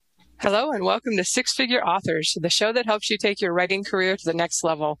Hello and welcome to Six Figure Authors, the show that helps you take your writing career to the next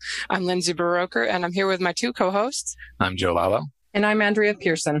level. I'm Lindsay Baroker and I'm here with my two co-hosts. I'm Joe Lalo. And I'm Andrea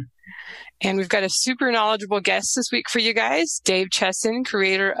Pearson. And we've got a super knowledgeable guest this week for you guys, Dave Chesson,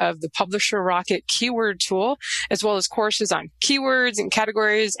 creator of the Publisher Rocket keyword tool, as well as courses on keywords and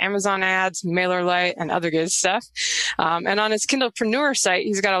categories, Amazon ads, MailerLite, and other good stuff. And on his Kindlepreneur site,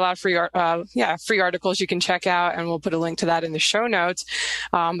 he's got a lot of free articles you can check out, and we'll put a link to that in the show notes.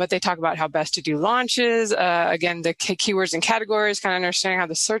 But they talk about how best to do launches, again, the keywords and categories, kind of understanding how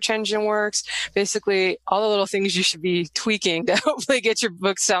the search engine works, basically all the little things you should be tweaking to hopefully get your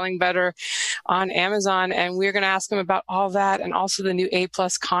book selling better on Amazon. And we're going to ask him about all that and also the new A+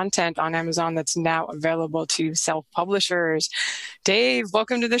 content on Amazon that's now available to self-publishers. Dave,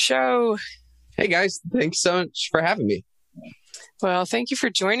 welcome to the show. Hey guys, thanks so much for having me. Well, thank you for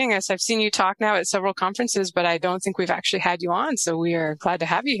joining us. I've seen you talk now at several conferences, but I don't think we've actually had you on. So we are glad to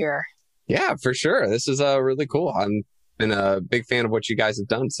have you here. Yeah, for sure. This is really cool. I've been a big fan of what you guys have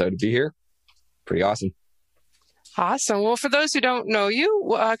done. So to be here, pretty awesome. Awesome. Well, for those who don't know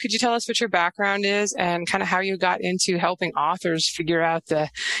you, could you tell us what your background is and kind of how you got into helping authors figure out the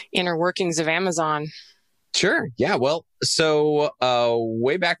inner workings of Amazon? Sure. Yeah. Well, so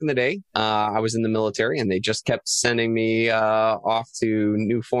way back in the day, I was in the military and they just kept sending me off to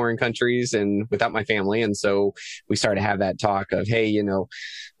new foreign countries and without my family. And so we started to have that talk of, hey,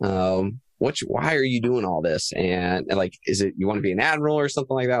 why are you doing all this? And like, is it you want to be an admiral or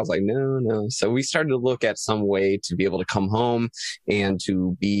something like that? I was like, no. So we started to look at some way to be able to come home and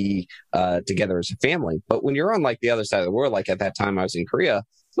to be together as a family. But when you're on like the other side of the world, like at that time I was in Korea,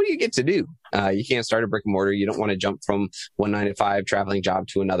 what do you get to do? You can't start a brick and mortar. You don't want to jump from one 9-to-5 traveling job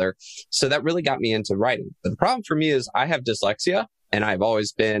to another. So that really got me into writing. But the problem for me is I have dyslexia and I've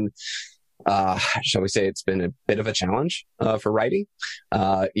always been shall we say it's been a bit of a challenge for writing.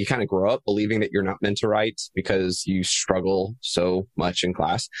 You kind of grow up believing that you're not meant to write because you struggle so much in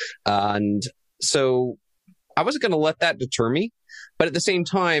class. And so I wasn't going to let that deter me. But at the same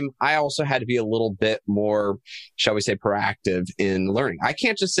time, I also had to be a little bit more, shall we say, proactive in learning. I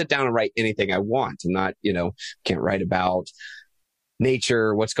can't just sit down and write anything I want. I'm not, can't write about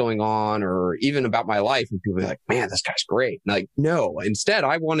nature, what's going on, or even about my life. And people are like, man, this guy's great. And like, no, instead,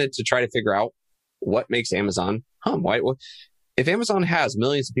 I wanted to try to figure out what makes Amazon hum. If Amazon has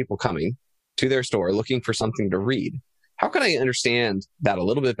millions of people coming to their store looking for something to read, how can I understand that a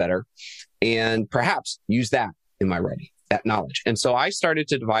little bit better and perhaps use that in my writing, that knowledge? And so I started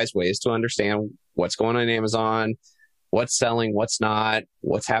to devise ways to understand what's going on Amazon, what's selling, what's not,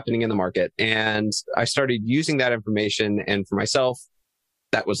 what's happening in the market. And I started using that information. And for myself,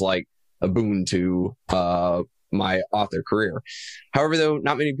 that was like a boon to my author career. However, though,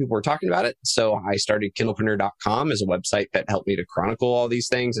 not many people were talking about it. So I started Kindlepreneur.com as a website that helped me to chronicle all these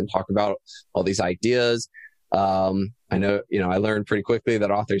things and talk about all these ideas. I know, I learned pretty quickly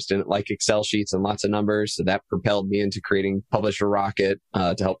that authors didn't like Excel sheets and lots of numbers. So that propelled me into creating Publisher Rocket,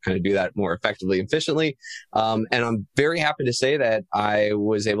 to help kind of do that more effectively and efficiently. And I'm very happy to say that I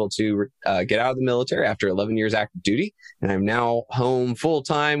was able to get out of the military after 11 years active duty. And I'm now home full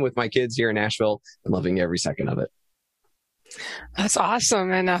time with my kids here in Nashville and loving every second of it. That's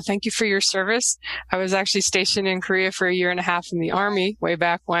awesome. And thank you for your service. I was actually stationed in Korea for 1.5 years in the Army way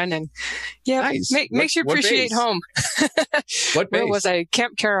back when. And yeah, nice. Makes you appreciate home. What base? Where was I?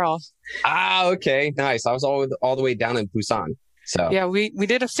 Camp Carroll. Okay. Nice. I was all the way down in Busan. So yeah, we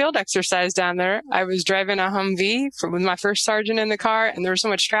did a field exercise down there. I was driving a Humvee with my first sergeant in the car, and there was so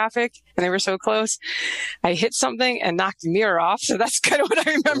much traffic and they were so close. I hit something and knocked the mirror off. So that's kind of what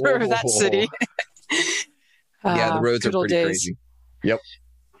I remember of that city. Yeah, the roads are pretty days. crazy. Yep.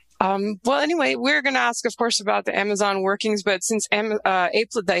 Well, anyway, we're going to ask, of course, about the Amazon workings, but since the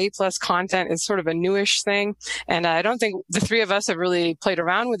A+ content is sort of a newish thing, and I don't think the three of us have really played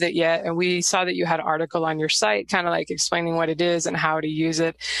around with it yet, and we saw that you had an article on your site kind of like explaining what it is and how to use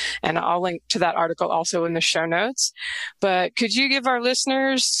it, and I'll link to that article also in the show notes. But could you give our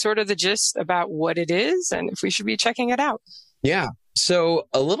listeners sort of the gist about what it is and if we should be checking it out? Yeah. So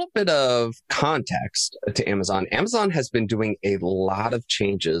a little bit of context to Amazon. Amazon has been doing a lot of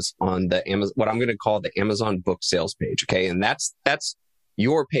changes on the Amazon, what I'm going to call the Amazon book sales page. Okay. And that's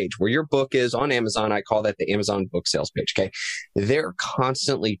your page where your book is on Amazon. I call that the Amazon book sales page. Okay. They're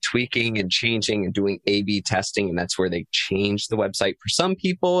constantly tweaking and changing and doing A/B testing. And that's where they change the website for some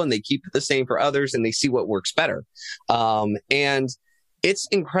people and they keep it the same for others and they see what works better. And it's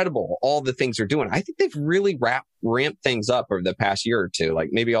incredible all the things they're doing. I think they've really ramped things up over the past year or two. Like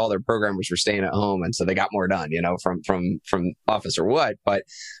maybe all their programmers were staying at home and so they got more done, from office or what. But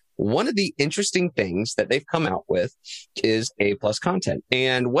one of the interesting things that they've come out with is A+ content.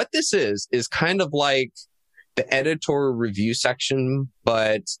 And what this is kind of like the editorial review section,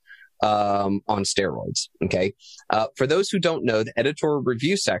 but on steroids. Okay. For those who don't know, the editorial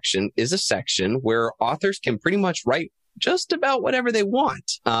review section is a section where authors can pretty much write just about whatever they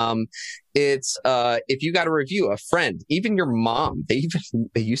want. It's if you got a review, a friend, even your mom, they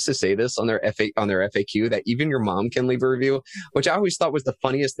used to say this on their FAQ that even your mom can leave a review, which I always thought was the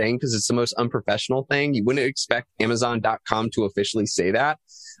funniest thing because it's the most unprofessional thing. You wouldn't expect Amazon.com to officially say that.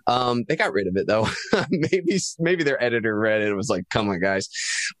 They got rid of it though. maybe their editor read it and was like, come on guys.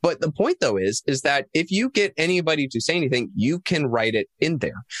 But the point though is that if you get anybody to say anything, you can write it in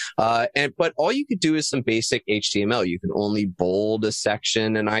there. But all you could do is some basic HTML. You can only bold a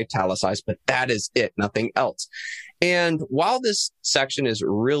section and italicize, but that is it, nothing else. And while this section is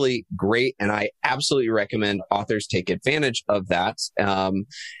really great, and I absolutely recommend authors take advantage of that,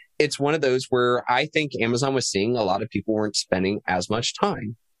 it's one of those where I think Amazon was seeing a lot of people weren't spending as much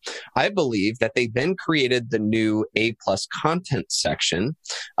time. I believe that they then created the new A+ content section,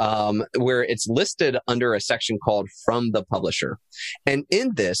 where it's listed under a section called From the Publisher. And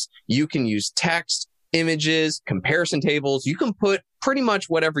in this, you can use text, images, comparison tables. You can put pretty much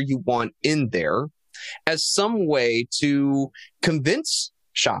whatever you want in there as some way to convince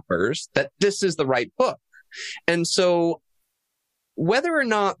shoppers that this is the right book. And so whether or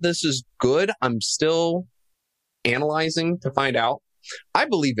not this is good, I'm still analyzing to find out. I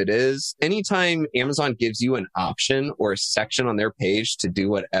believe it is. Anytime Amazon gives you an option or a section on their page to do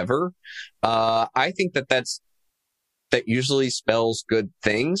whatever, I think that usually spells good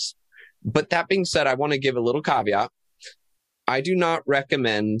things. But that being said, I want to give a little caveat. I do not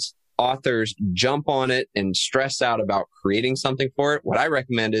recommend authors jump on it and stress out about creating something for it. What I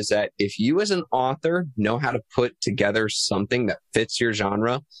recommend is that if you as an author know how to put together something that fits your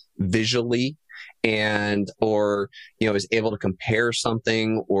genre visually or is able to compare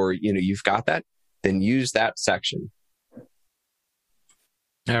something, or you've got that, then use that section.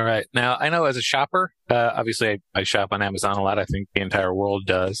 All right. Now, I know as a shopper, obviously I shop on Amazon a lot. I think the entire world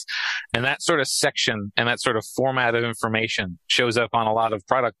does. And that sort of section and that sort of format of information shows up on a lot of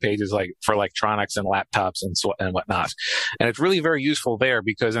product pages, like for electronics and laptops and whatnot. And it's really very useful there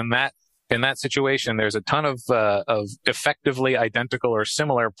because in that situation, there's a ton of effectively identical or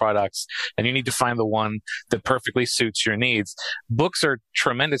similar products, and you need to find the one that perfectly suits your needs. Books are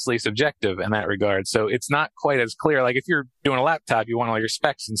tremendously subjective in that regard, so it's not quite as clear. Like if you're doing a laptop, you want all your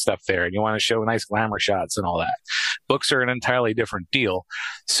specs and stuff there, and you want to show nice glamour shots and all that. Books are an entirely different deal.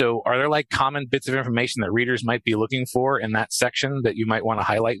 So are there like common bits of information that readers might be looking for in that section that you might want to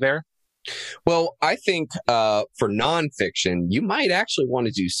highlight there? Well, I think for nonfiction, you might actually want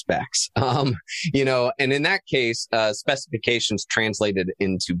to do specs, and in that case, specifications translated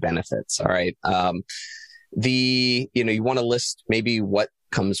into benefits. All right. You want to list maybe what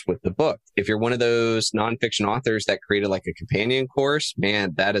comes with the book. If you're one of those nonfiction authors that created like a companion course,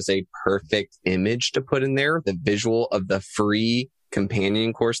 man, that is a perfect image to put in there, the visual of the free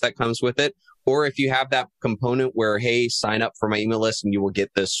companion course that comes with it. Or if you have that component where, hey, sign up for my email list and you will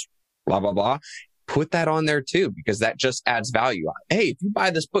get this blah, blah, blah. Put that on there too, because that just adds value. Hey, if you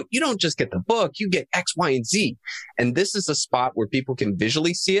buy this book, you don't just get the book, you get X, Y, and Z. And this is a spot where people can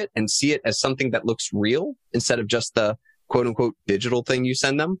visually see it and see it as something that looks real instead of just the quote unquote digital thing you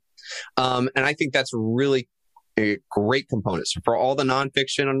send them. And I think that's really a great component. So for all the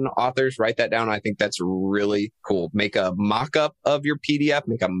nonfiction authors, write that down. I think that's really cool. Make a mock-up of your PDF,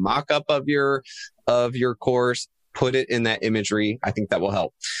 make a mock-up of your course. Put it in that imagery. I think that will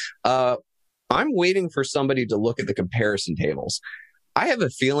help. I'm waiting for somebody to look at the comparison tables. I have a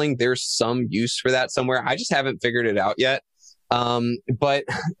feeling there's some use for that somewhere. I just haven't figured it out yet. But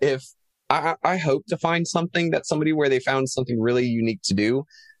if I hope to find something where they found something really unique to do.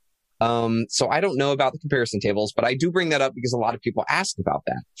 So I don't know about the comparison tables, but I do bring that up because a lot of people ask about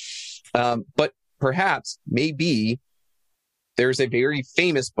that. But perhaps maybe there's a very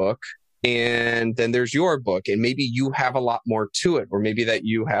famous book, and then there's your book, and maybe you have a lot more to it, or maybe that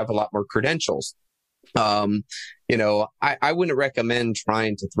you have a lot more credentials. I wouldn't recommend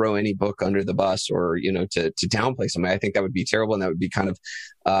trying to throw any book under the bus or, to downplay something. I think that would be terrible. And that would be kind of,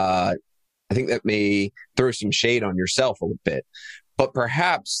 I think that may throw some shade on yourself a little bit, but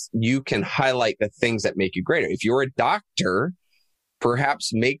perhaps you can highlight the things that make you greater. If you're a doctor, perhaps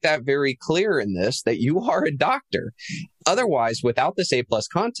make that very clear in this, that you are a doctor. Otherwise, without this A+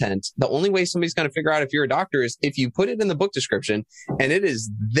 content, the only way somebody's going to figure out if you're a doctor is if you put it in the book description and it is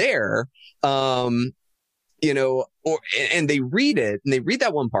there, and they read it and they read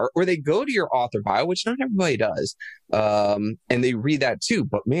that one part, or they go to your author bio, which not everybody does. And they read that too.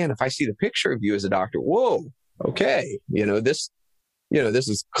 But man, if I see the picture of you as a doctor, whoa, okay. This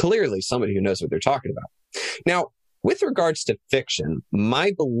is clearly somebody who knows what they're talking about. Now, with regards to fiction,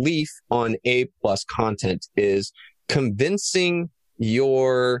 my belief on A+ content is convincing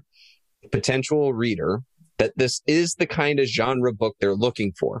your potential reader that this is the kind of genre book they're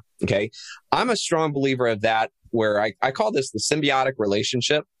looking for. Okay. I'm a strong believer of that, where I call this the symbiotic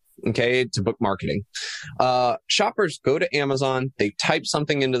relationship, okay, to book marketing. Shoppers go to Amazon, they type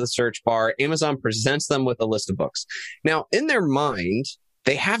something into the search bar, Amazon presents them with a list of books. Now, in their mind,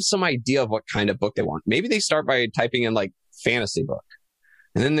 they have some idea of what kind of book they want. Maybe they start by typing in like fantasy book.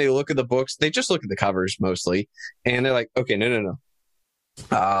 And then they look at the books, they just look at the covers mostly, and they're like, okay, no.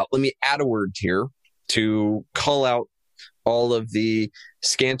 Let me add a word here to call out all of the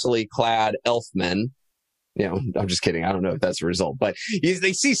scantily clad elf men. I'm just kidding. I don't know if that's a result, but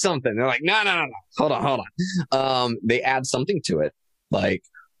they see something. They're like, no. Hold on. They add something to it. Like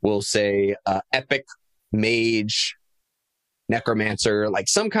we'll say, epic mage, necromancer, like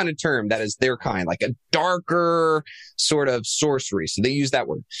some kind of term that is their kind, like a darker sort of sorcery. So they use that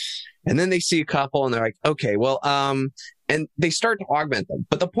word. And then they see a couple and they're like, okay, well, and they start to augment them.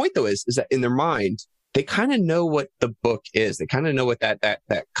 But the point though is that in their mind, they kind of know what the book is. They kind of know what that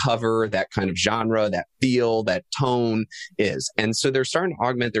cover, that kind of genre, that feel, that tone is. And so they're starting to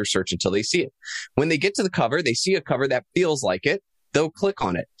augment their search until they see it. When they get to the cover, they see a cover that feels like it. They'll click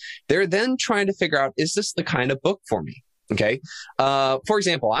on it. They're then trying to figure out, is this the kind of book for me? Okay. For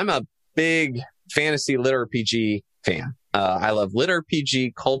example, I'm a big fantasy lit RPG fan. I love lit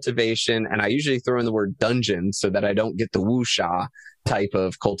RPG, cultivation, and I usually throw in the word dungeon so that I don't get the wuxia type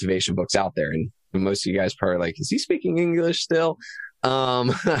of cultivation books out there. And most of you guys probably like, is he speaking English still?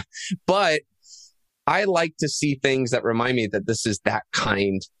 But I like to see things that remind me that this is that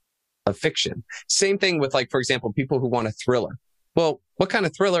kind of fiction. Same thing with, like, for example, people who want a thriller. Well, what kind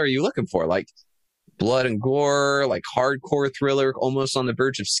of thriller are you looking for? Like blood and gore, like hardcore thriller, almost on the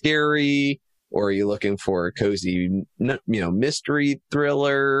verge of scary? Or are you looking for a cozy, mystery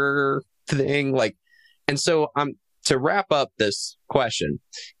thriller thing? And so to wrap up this question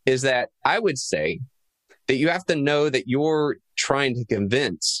is that I would say that you have to know that you're trying to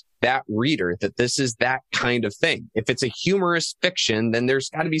convince that reader that this is that kind of thing. If it's a humorous fiction, then there's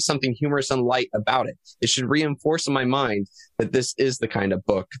got to be something humorous and light about it. It should reinforce in my mind that this is the kind of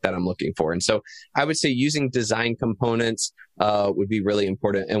book that I'm looking for. And so I would say using design components would be really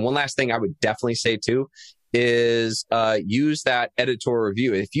important. And one last thing I would definitely say too is use that editorial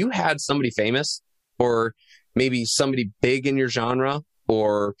review. If you had somebody famous or maybe somebody big in your genre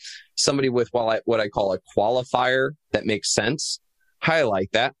or somebody with what I call a qualifier that makes sense,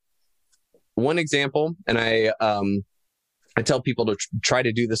 highlight that. One example, and I tell people to try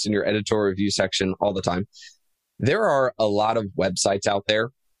to do this in your editorial review section all the time. There are a lot of websites out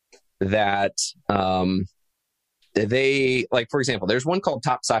there that they, like, for example, there's one called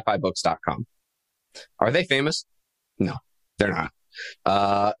topsci-fi-books.com. Are they famous? No, they're not.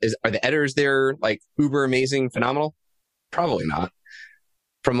 Are the editors there like uber amazing, phenomenal? Probably not.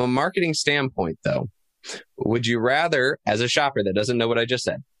 From a marketing standpoint, though, would you rather, as a shopper that doesn't know what I just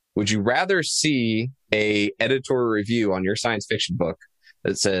said, would you rather see a editorial review on your science fiction book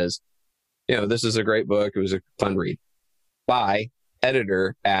that says, this is a great book, it was a fun read, by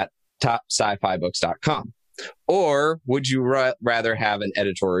editor at topsci-fi-books.com? Or would you rather have an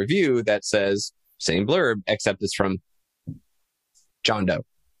editorial review that says, same blurb, except it's from John Doe?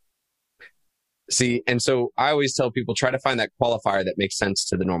 See, and so I always tell people, try to find that qualifier that makes sense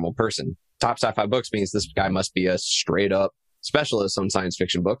to the normal person. Top Sci-Fi Books means this guy must be a straight up specialist on science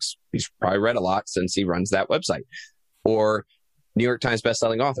fiction books. He's probably read a lot since he runs that website. Or New York Times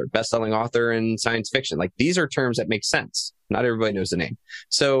bestselling author in science fiction. Like, these are terms that make sense. Not everybody knows the name.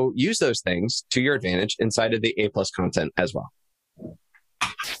 So use those things to your advantage inside of the A+ content as well.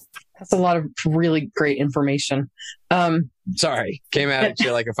 That's a lot of really great information. Sorry, came at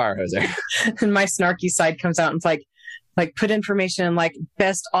you like a fire hose there. And my snarky side comes out and it's like put information in like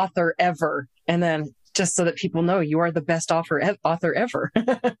best author ever. And then just so that people know you are the best author ever.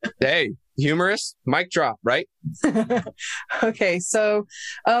 Hey, humorous, mic drop, right? Okay. So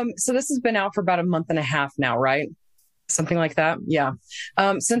this has been out for about a month and a half now, right? Something like that. Yeah.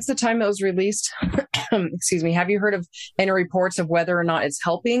 Since the time it was released, excuse me, have you heard of any reports of whether or not it's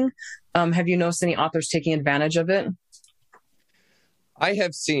helping? Have you noticed any authors taking advantage of it? I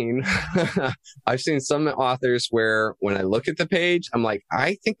have seen, I've seen some authors where when I look at the page, I'm like,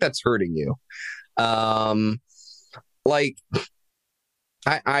 I think that's hurting you. Like,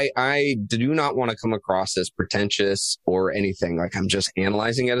 I do not want to come across as pretentious or anything. Like, I'm just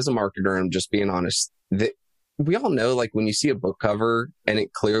analyzing it as a marketer. I'm just being honest. We all know, like, when you see a book cover and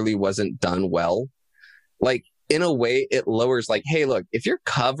it clearly wasn't done well, like, in a way, it lowers, like, hey, look, if your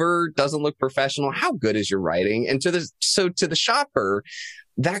cover doesn't look professional, how good is your writing? And to the shopper,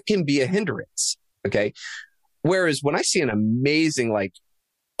 that can be a hindrance. Okay. Whereas when I see an amazing, like,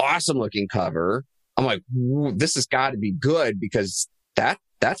 awesome looking cover, I'm like, this has got to be good because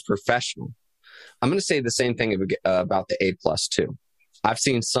that's professional. I'm going to say the same thing about the A+ too. I've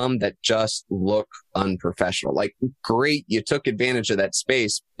seen some that just look unprofessional. Like, great, you took advantage of that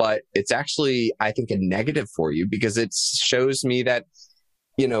space, but it's actually, I think, a negative for you because it shows me that,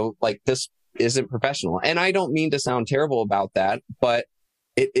 like, this isn't professional. And I don't mean to sound terrible about that, but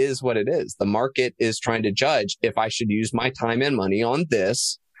it is what it is. The market is trying to judge if I should use my time and money on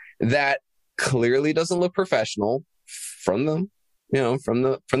this that clearly doesn't look professional from the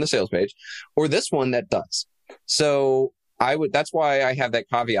sales page, or this one that does. So that's why I have that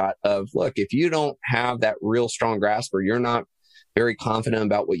caveat of, look, if you don't have that real strong grasp, or you're not very confident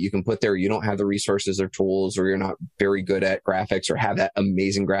about what you can put there, you don't have the resources or tools, or you're not very good at graphics or have that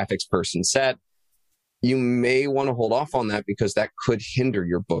amazing graphics person set, you may want to hold off on that because that could hinder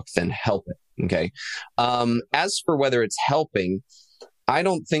your book than help it. Okay. As for whether it's helping, I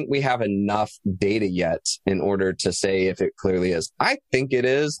don't think we have enough data yet in order to say if it clearly is. I think it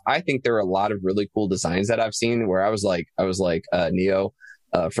is. I think there are a lot of really cool designs that I've seen where I was like Neo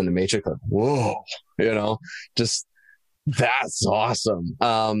from the Matrix, like, whoa, just that's awesome.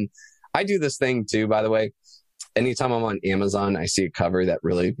 I do this thing too, by the way. Anytime I'm on Amazon, I see a cover that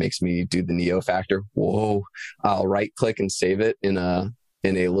really makes me do the Neo factor. Whoa. I'll right click and save it in a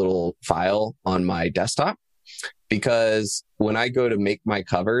little file on my desktop. Because when I go to make my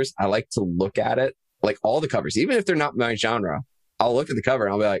covers, I like to look at it, like all the covers, even if they're not my genre. I'll look at the cover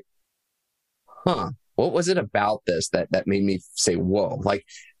and I'll be like, what was it about this that made me say, whoa? Like,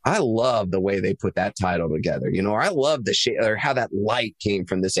 I love the way they put that title together. Or I love the shape or how that light came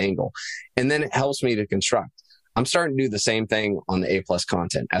from this angle. And then it helps me to construct. I'm starting to do the same thing on the A+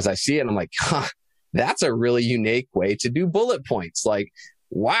 content. As I see it, I'm like, that's a really unique way to do bullet points. Like,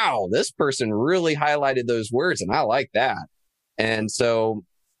 wow, this person really highlighted those words and I like that. And so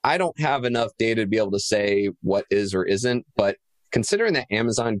I don't have enough data to be able to say what is or isn't, but considering that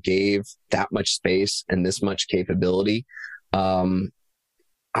Amazon gave that much space and this much capability,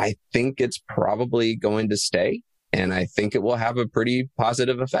 I think it's probably going to stay. And I think it will have a pretty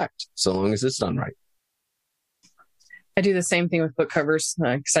positive effect so long as it's done right. I do the same thing with book covers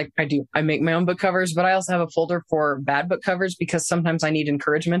because I make my own book covers, but I also have a folder for bad book covers because sometimes I need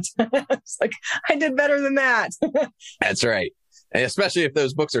encouragement. It's like, I did better than that. That's right. And especially if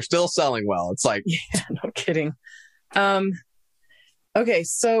those books are still selling well. It's like, yeah, no kidding. Okay.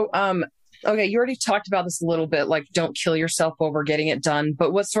 So, you already talked about this a little bit, like, don't kill yourself over getting it done.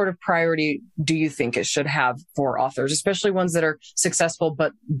 But what sort of priority do you think it should have for authors, especially ones that are successful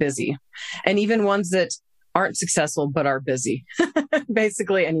but busy, and even ones that aren't successful but are busy?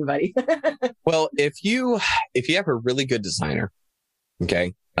 Basically anybody. Well, if you have a really good designer,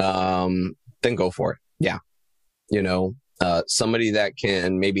 okay, then go for it. Yeah. Somebody that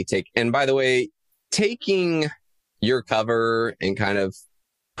can maybe and by the way, taking your cover and kind of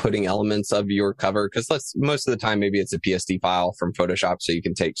putting elements of your cover, because most of the time maybe it's a PSD file from Photoshop, so you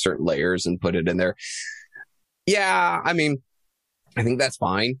can take certain layers and put it in there. Yeah, I mean, I think that's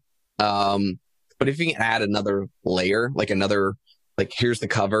fine. But if you can add another layer, like here's the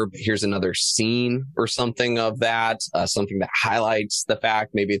cover, but here's another scene or something of that, something that highlights the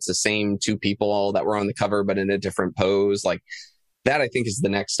fact maybe it's the same two people that were on the cover, but in a different pose, like that, I think is the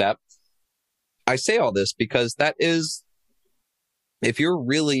next step. I say all this because that is, if you're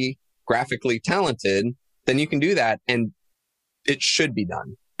really graphically talented, then you can do that and it should be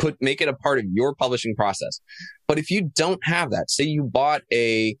done. Make it a part of your publishing process. But if you don't have that, say you bought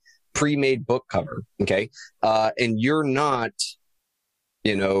a pre-made book cover, okay, and you're not,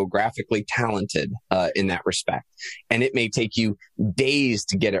 graphically talented in that respect, and it may take you days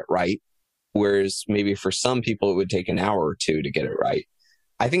to get it right, whereas maybe for some people it would take an hour or two to get it right.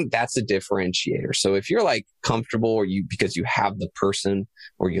 I think that's a differentiator. So if you're like comfortable because you have the person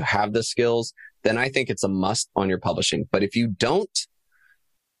or you have the skills, then I think it's a must on your publishing. But if you don't,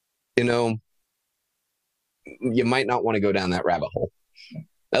 you might not want to go down that rabbit hole.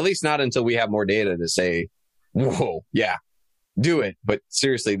 At least not until we have more data to say, whoa, yeah, do it. But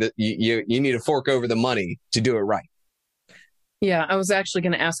seriously, you need to fork over the money to do it right. Yeah, I was actually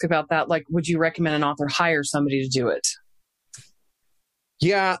going to ask about that. Like, would you recommend an author hire somebody to do it?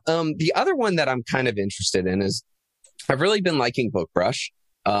 Yeah. The other one that I'm kind of interested in is I've really been liking BookBrush.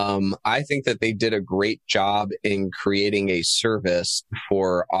 I think that they did a great job in creating a service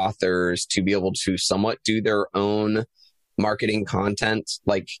for authors to be able to somewhat do their own marketing content,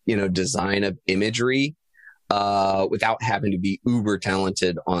 like, design of imagery, without having to be uber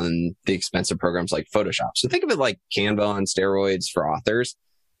talented on the expensive programs like Photoshop. So think of it like Canva on steroids for authors.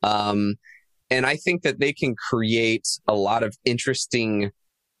 And I think that they can create a lot of interesting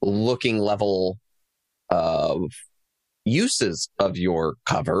looking level of uses of your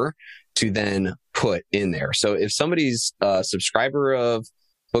cover to then put in there. So if somebody's a subscriber of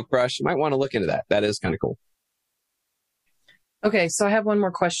BookBrush, you might want to look into that. That is kind of cool. Okay, so I have one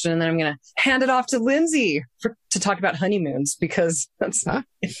more question, and then I'm going to hand it off to Lindsay to talk about honeymoons, because that's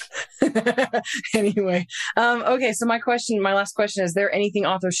anyway. Okay, so my last question is there anything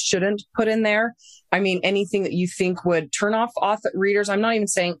authors shouldn't put in there? I mean, anything that you think would turn off readers? I'm not even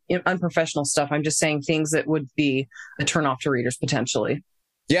saying unprofessional stuff. I'm just saying things that would be a turn off to readers potentially.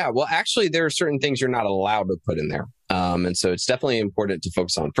 Yeah, well, actually, there are certain things you're not allowed to put in there. And so it's definitely important to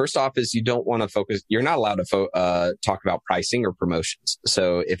focus on. First off is you're not allowed to talk about pricing or promotions.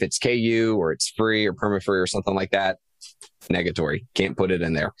 So if it's KU or it's free or perma-free or something like that, negatory, can't put it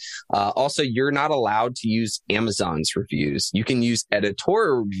in there. Also, you're not allowed to use Amazon's reviews. You can use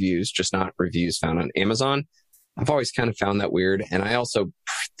editorial reviews, just not reviews found on Amazon. I've always kind of found that weird. And I also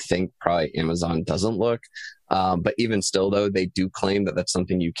think probably Amazon doesn't look. But even still, though, they do claim that that's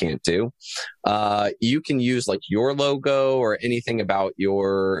something you can't do. You can use like your logo or anything about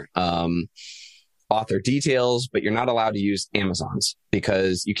your author details, but you're not allowed to use Amazon's,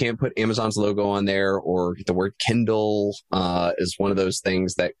 because you can't put Amazon's logo on there, or the word Kindle is one of those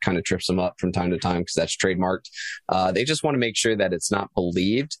things that kind of trips them up from time to time because that's trademarked. They just want to make sure that it's not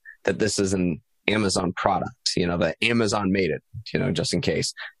believed that this is an Amazon product, that Amazon made it, just in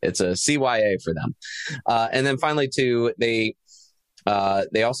case. It's a CYA for them. And then finally, too, they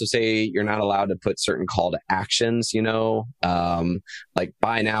also say you're not allowed to put certain call to actions, like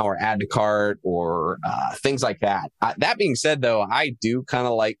buy now or add to cart or things like that. That being said, though, I do kind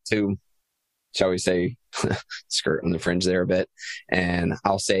of like to, shall we say, skirt on the fringe there a bit. And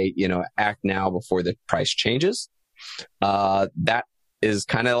I'll say, act now before the price changes. That is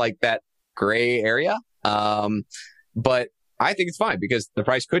kind of like that gray area. But I think it's fine because the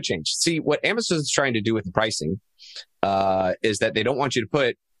price could change. See, what Amazon is trying to do with the pricing is that they don't want you to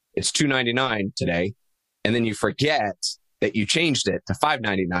put it's $2.99 today, and then you forget that you changed it to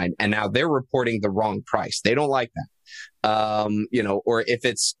 $5.99, and now they're reporting the wrong price. They don't like that. Or if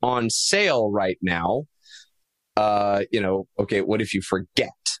it's on sale right now, okay, what if you forget?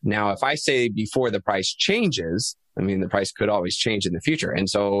 Now, if I say before the price changes, the price could always change in the future. And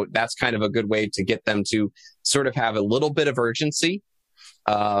so that's kind of a good way to get them to sort of have a little bit of urgency.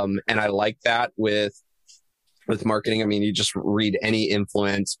 And I like that with marketing. You just read any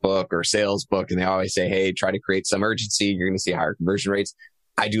influence book or sales book, and they always say, hey, try to create some urgency. You're going to see higher conversion rates.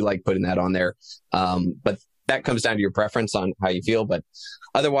 I do like putting that on there. But that comes down to your preference on how you feel. But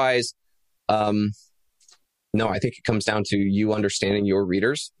otherwise, no, I think it comes down to you understanding your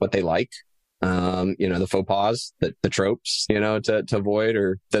readers, what they like. The faux pas, the tropes, to avoid,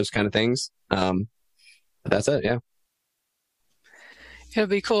 or those kind of things. But that's it. Yeah. It'll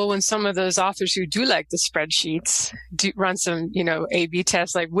be cool when some of those authors who do like the spreadsheets do run some, A/B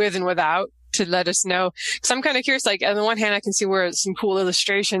tests, like with and without, to let us know. Because I'm kind of curious, like on the one hand, I can see where some cool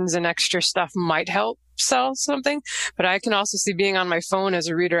illustrations and extra stuff might help sell something, but I can also see, being on my phone as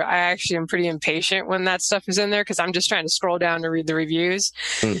a reader, I actually am pretty impatient when that stuff is in there because I'm just trying to scroll down to read the reviews.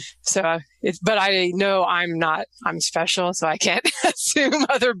 So but I know I'm special, so I can't assume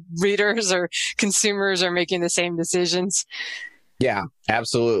other readers or consumers are making the same decisions. Yeah,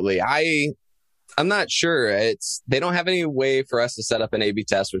 absolutely. I'm not sure. They don't have any way for us to set up an A/B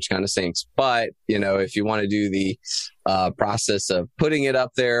test, which kind of stinks. But, if you want to do the process of putting it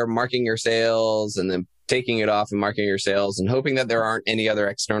up there, marking your sales, and then taking it off and marking your sales and hoping that there aren't any other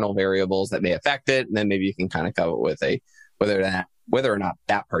external variables that may affect it, and then maybe you can kind of come up with whether or not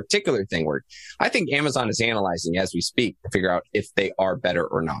that particular thing worked. I think Amazon is analyzing as we speak to figure out if they are better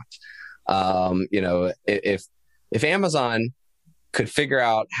or not. If Amazon could figure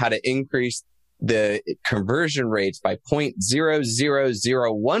out how to increase the conversion rates by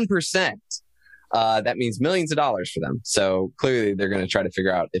 0.0001%, that means millions of dollars for them. So clearly they're going to try to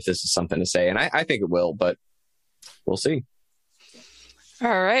figure out if this is something to say. And I think it will, but we'll see.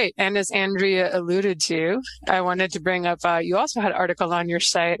 All right. And as Andrea alluded to, I wanted to bring up, you also had an article on your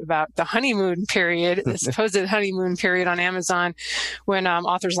site about the honeymoon period, the supposed honeymoon period on Amazon when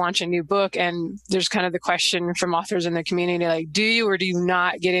authors launch a new book. And there's kind of the question from authors in the community, like, do you or do you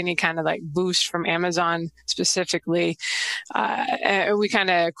not get any kind of like boost from Amazon specifically? And we kind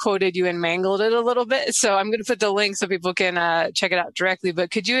of quoted you and mangled it a little bit. So I'm going to put the link so people can check it out directly.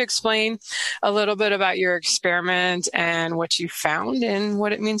 But could you explain a little bit about your experiment and what you found and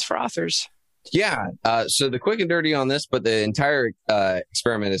what it means for authors? Yeah. So the quick and dirty on this, but the entire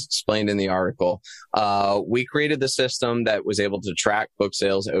experiment is explained in the article. We created the system that was able to track book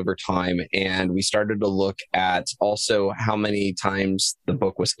sales over time. And we started to look at also how many times the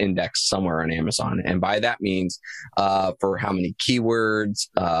book was indexed somewhere on Amazon. And by that means, for how many keywords,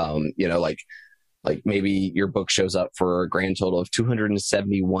 like maybe your book shows up for a grand total of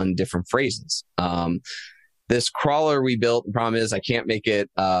 271 different phrases. This crawler we built, the problem is I can't make it,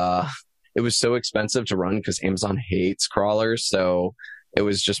 it was so expensive to run because Amazon hates crawlers. So it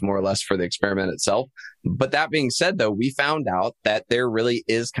was just more or less for the experiment itself. But that being said, though, we found out that there really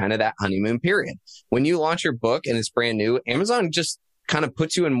is kind of that honeymoon period. When you launch your book and it's brand new, Amazon just kind of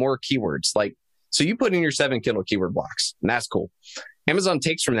puts you in more keywords. Like, so you put in your 7 Kindle keyword blocks, and that's cool. Amazon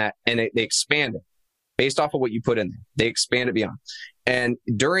takes from that and they expand it based off of what you put in there. They expand it beyond. And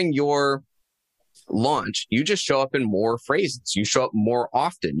during your launch, you just show up in more phrases. You show up more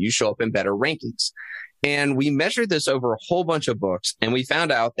often. You show up in better rankings. And we measured this over a whole bunch of books. And we found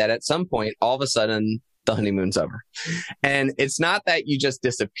out that at some point, all of a sudden, the honeymoon's over. And it's not that you just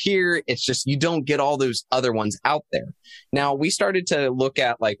disappear. It's just you don't get all those other ones out there. Now, we started to look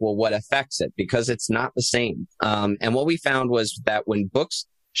at like, well, what affects it? Because it's not the same. And what we found was that when books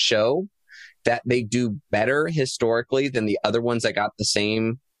show that they do better historically than the other ones that got the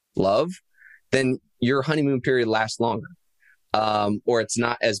same love, then your honeymoon period lasts longer. Or it's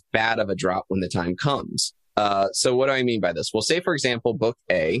not as bad of a drop when the time comes. So what do I mean by this? Well, say, for example, book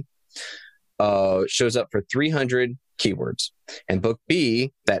A shows up for 300 keywords, and book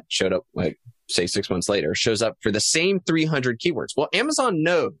B that showed up, like, say 6 months later, shows up for the same 300 keywords. Well, Amazon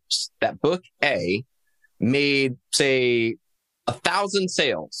knows that book A made, say, 1,000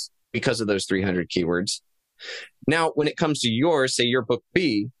 sales because of those 300 keywords. Now, when it comes to yours, say your book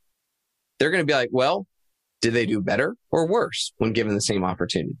B, they're going to be like, well, did they do better or worse when given the same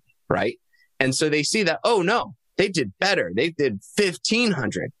opportunity, right? And so they see that, oh no, they did better. They did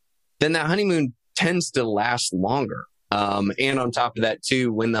 1,500. Then that honeymoon tends to last longer. And on top of that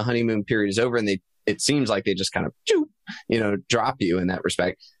too, when the honeymoon period is over and it seems like they just kind of, drop you in that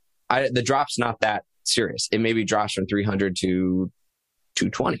respect. The drop's not that serious. It maybe drops from 300 to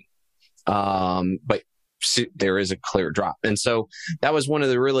 220. But there is a clear drop. And so that was one of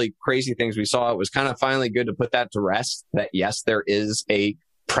the really crazy things we saw. It was kind of finally good to put that to rest, that yes, there is a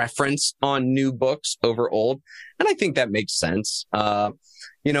preference on new books over old. And I think that makes sense.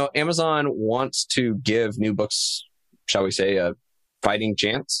 Amazon wants to give new books, shall we say, a fighting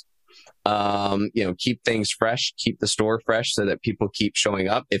chance. Keep things fresh, keep the store fresh so that people keep showing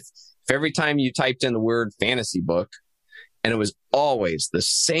up. If every time you typed in the word fantasy book and it was always the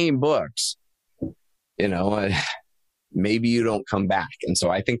same books, maybe you don't come back. And so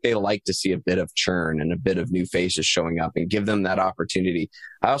I think they like to see a bit of churn and a bit of new faces showing up and give them that opportunity.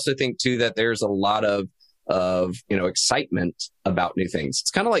 I also think too that there's a lot of excitement about new things. It's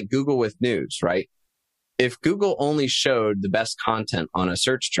kind of like Google with news, right? If Google only showed the best content on a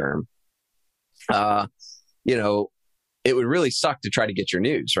search term, it would really suck to try to get your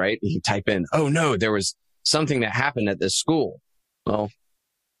news, right? You type in, oh no, there was something that happened at this school. Well,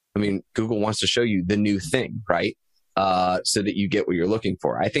 Google wants to show you the new thing, right? So that you get what you're looking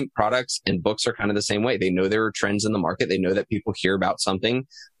for. I think products and books are kind of the same way. They know there are trends in the market. They know that people hear about something.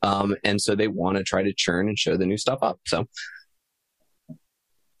 And so they want to try to churn and show the new stuff up. So.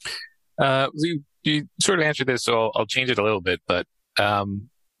 You sort of answered this, so I'll change it a little bit, but,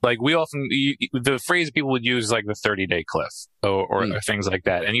 we often, the phrase people would use like the 30-day cliff or things like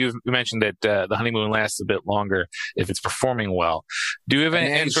that. And you mentioned that the honeymoon lasts a bit longer if it's performing well. Do you have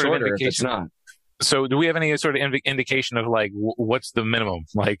any sort of indication? If it's not. So do we have any sort of indication of like, what's the minimum?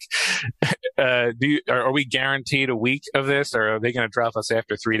 Like, are we guaranteed a week of this, or are they going to drop us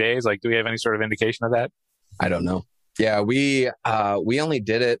after 3 days? Like, do we have any sort of indication of that? I don't know. Yeah, we only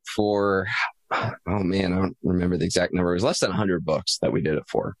did it for, oh man, I don't remember the exact number. It was less than 100 books that we did it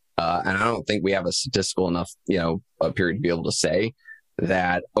for. And I don't think we have a statistical enough, a period to be able to say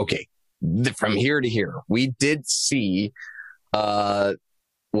that, okay, from here to here, we did see,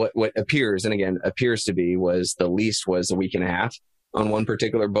 what appears, and again, appears to be, was the least was a week and a half on one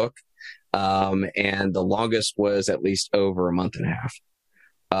particular book. And the longest was at least over a month and a half.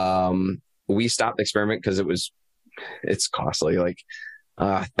 we stopped the experiment because it's costly, like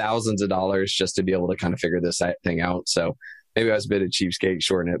thousands of dollars just to be able to kind of figure this thing out. So maybe I was a bit of cheapskate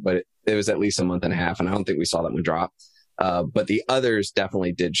shorting it, but it was at least a month and a half, and I don't think we saw that one drop. But the others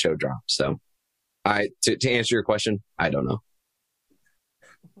definitely did show drops. So to answer your question, I don't know.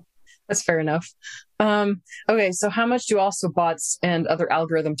 That's fair enough. Okay, so how much do also bots and other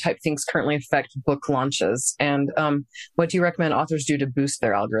algorithm type things currently affect book launches? And what do you recommend authors do to boost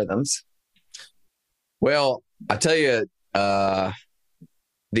their algorithms? Well, I tell you,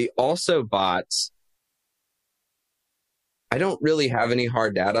 the also bots, I don't really have any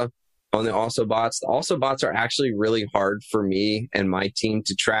hard data on the also bots. The also bots are actually really hard for me and my team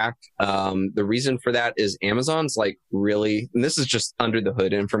to track. The reason for that is Amazon's like really, and this is just under the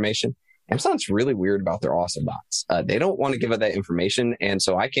hood information, Amazon's really weird about their also bots. They don't want to give out that information. And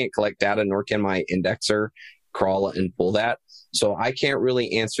so I can't collect data, nor can my indexer crawl and pull that. So I can't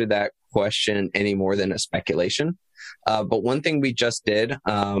really answer that question any more than a speculation. But one thing we just did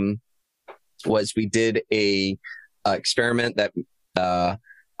was we did a experiment that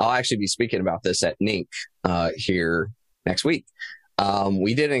I'll actually be speaking about this at NINC here next week.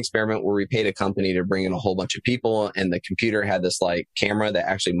 We did an experiment where we paid a company to bring in a whole bunch of people, and the computer had this like camera that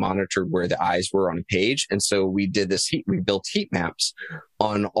actually monitored where the eyes were on a page. And so we did this we built heat maps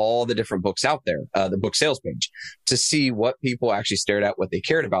on all the different books out there, the book sales page, to see what people actually stared at, what they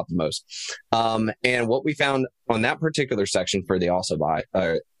cared about the most. And what we found on that particular section for the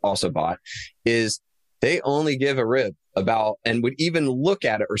also bot is they only give a rip about, and would even look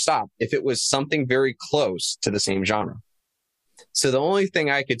at it or stop if it was something very close to the same genre. So the only thing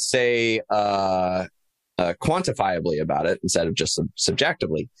I could say quantifiably about it, instead of just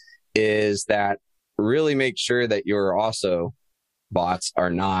subjectively, is that really make sure that your also bots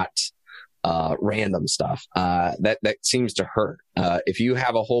are not random stuff. That seems to hurt. If you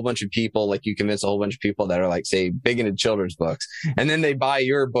have a whole bunch of people, like you convince a whole bunch of people that are like, say, big into children's books, and then they buy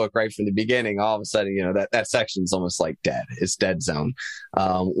your book right from the beginning, all of a sudden, you know, that section's almost like dead. It's dead zone.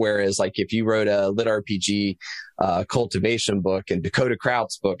 Whereas like if you wrote a lit RPG, cultivation book and Dakota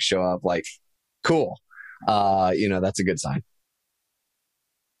Kraut's book show up, like, cool. You know, that's a good sign.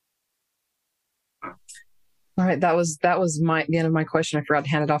 All right, that was the end of my question. I forgot to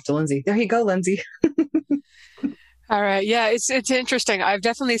hand it off to Lindsay. There you go, Lindsay. All right. Yeah, it's interesting.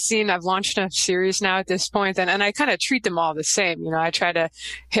 I've launched enough series now at this point, and I kind of treat them all the same. You know, I try to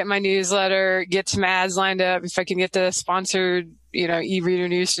hit my newsletter, get some ads lined up. If I can get the sponsored, you know, e-reader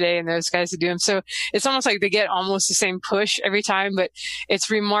news today and those guys to do them. So it's almost like they get almost the same push every time, but it's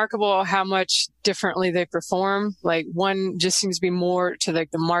remarkable how much differently they perform. Like one just seems to be more to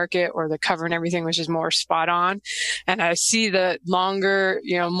like the market or the cover and everything, which is more spot on. And I see the longer,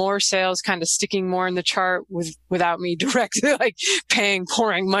 you know, more sales kind of sticking more in the chart without me directly like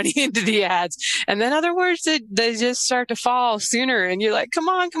pouring money into the ads. And then other words that they just start to fall sooner. And you're like, come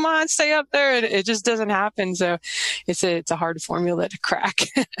on, stay up there. And it just doesn't happen. So it's a hard formula to crack.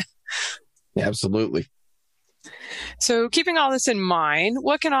 Yeah, absolutely. So keeping all this in mind,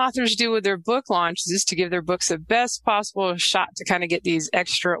 what can authors do with their book launches to give their books the best possible shot to kind of get these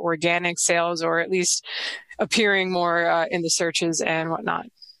extra organic sales, or at least appearing more in the searches and whatnot?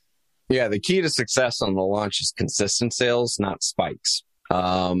 Yeah, the key to success on the launch is consistent sales, not spikes.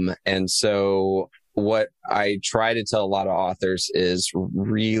 And so what I try to tell a lot of authors is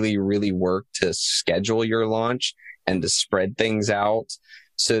really, really work to schedule your launch and to spread things out,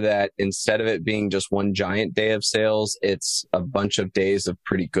 so that instead of it being just one giant day of sales, it's a bunch of days of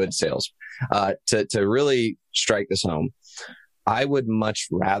pretty good sales. To really strike this home, I would much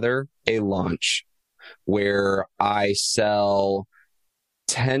rather a launch where I sell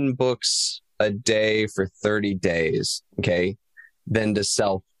 10 books a day for 30 days, okay, than to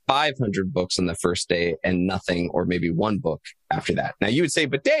sell 500 books on the first day and nothing, or maybe one book after that. Now you would say,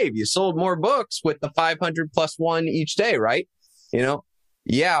 but Dave, you sold more books with the 500 plus one each day, right? You know,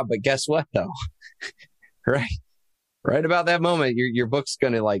 yeah, but guess what though? Right about that moment, your book's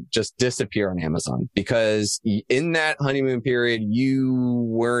going to like just disappear on Amazon, because in that honeymoon period, you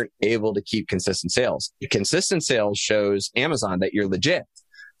weren't able to keep consistent sales. Consistent sales shows Amazon that you're legit.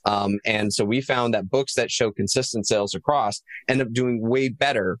 And so we found that books that show consistent sales across end up doing way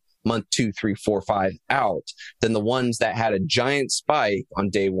better month 2, 3, 4, 5 out than the ones that had a giant spike on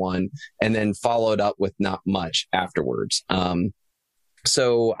day one and then followed up with not much afterwards.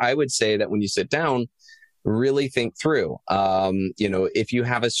 So I would say that when you sit down, really think through, you know, if you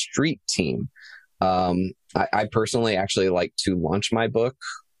have a street team, I personally actually like to launch my book,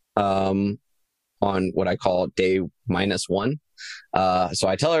 on what I call day -1. So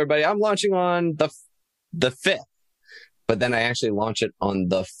I tell everybody I'm launching on the 5th, but then I actually launch it on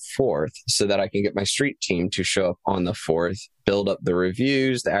the 4th so that I can get my street team to show up on the 4th, build up the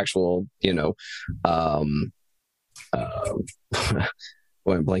reviews, the actual, well,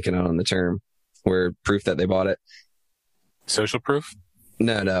 I'm blanking out on the term, where proof that they bought it. Social proof?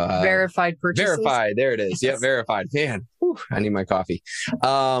 No. Verified purchases. Verified. There it is. Yep. Verified. Man, I need my coffee.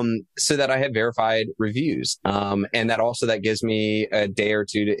 So that I have verified reviews. And that gives me a day or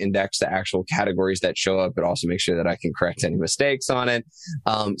two to index the actual categories that show up, but also make sure that I can correct any mistakes on it.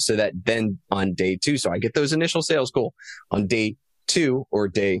 So that then on day 2, so I get those initial sales. Cool. On day 2 or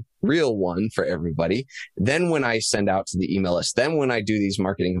day real 1 for everybody. Then when I send out to the email list, then when I do these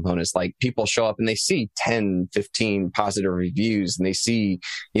marketing components, like people show up and they see 10, 15 positive reviews and they see,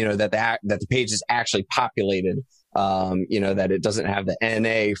 that the page is actually populated, that it doesn't have the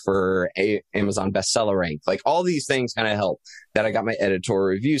NA for Amazon bestseller rank. Like all these things kind of help that I got my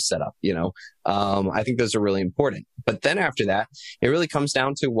editorial review set up, I think those are really important. But then after that, it really comes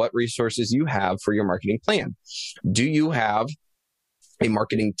down to what resources you have for your marketing plan. Do you have a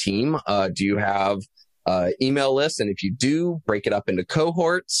marketing team? Do you have email lists? And if you do, break it up into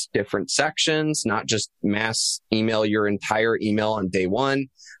cohorts, different sections, not just mass email your entire email on day 1.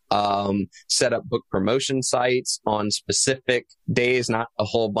 Set up book promotion sites on specific days, not a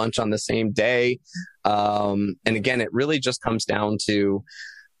whole bunch on the same day. And again, it really just comes down to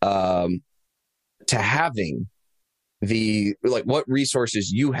having what resources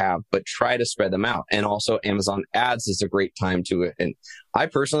you have, but try to spread them out. And also Amazon ads is a great time to it. And I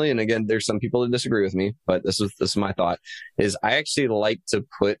personally, and again, there's some people that disagree with me, but this is my thought, is I actually like to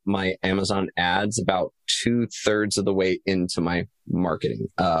put my Amazon ads about 2/3 of the way into my marketing,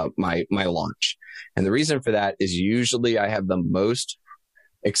 my launch. And the reason for that is usually I have the most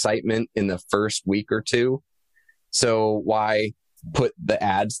excitement in the first week or 2. So why put the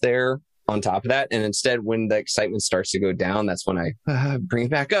ads there on top of that? And instead, when the excitement starts to go down, that's when I bring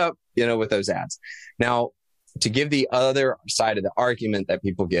it back up, with those ads. Now, to give the other side of the argument that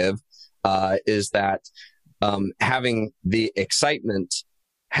people give, is that having the excitement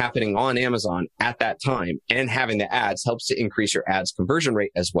happening on Amazon at that time and having the ads helps to increase your ads conversion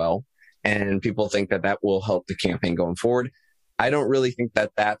rate as well. And people think that will help the campaign going forward. I don't really think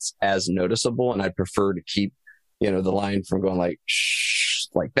that that's as noticeable, and I'd prefer to keep, the line from going like, shh,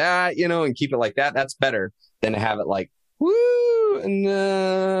 like that, and keep it like that. That's better than to have it like, woo, and,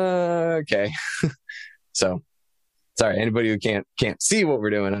 okay. So sorry, anybody who can't see what we're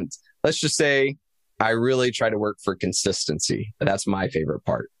doing. Let's just say I really try to work for consistency. That's my favorite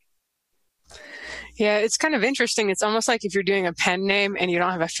part. Yeah, it's kind of interesting. It's almost like if you're doing a pen name and you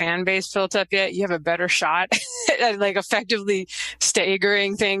don't have a fan base built up yet, you have a better shot at like effectively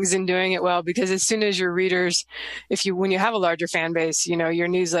staggering things and doing it well. Because as soon as your readers, when you have a larger fan base, your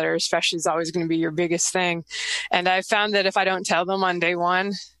newsletter especially is always going to be your biggest thing. And I found that if I don't tell them on day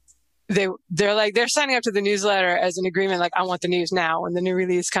 1, they're signing up to the newsletter as an agreement, like, I want the news now when the new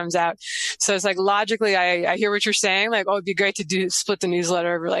release comes out. So it's like, logically, I hear what you're saying, like, oh, it'd be great to split the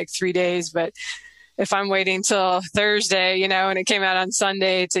newsletter over like 3 days, but if I'm waiting till Thursday, and it came out on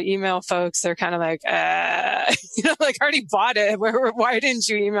Sunday to email folks, they're kind of like, I already bought it. Why didn't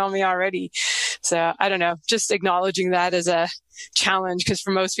you email me already? So I don't know, just acknowledging that as a challenge, because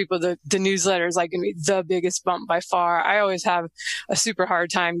for most people, the newsletter is like going to be the biggest bump by far. I always have a super hard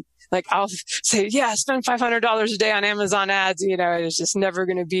time. Like I'll say, yeah, spend $500 a day on Amazon ads. It's just never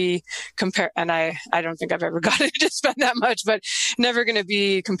going to be and I don't think I've ever gotten to spend that much, but never going to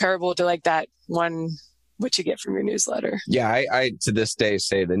be comparable to like that one, what you get from your newsletter. Yeah. I to this day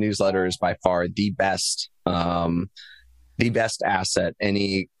say the newsletter is by far the best asset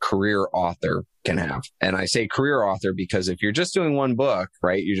any career author can have. And I say career author because if you're just doing one book,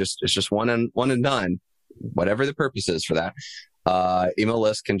 right, it's just one and done, whatever the purpose is for that. Email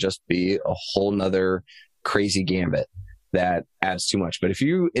list can just be a whole nother crazy gambit that adds too much. But if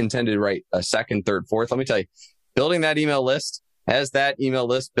you intend to write a second, third, fourth, let me tell you, building that email list, as that email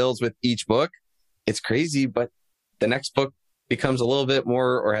list builds with each book, it's crazy, but the next book becomes a little bit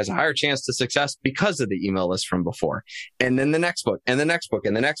more or has a higher chance to success because of the email list from before. And then the next book and the next book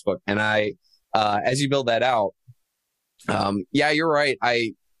and the next book. And as you build that out, yeah, you're right.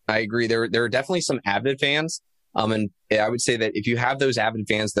 I agree. There are definitely some avid fans. And I would say that if you have those avid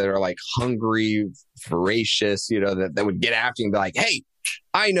fans that are like hungry, voracious, that would get after you and be like, hey,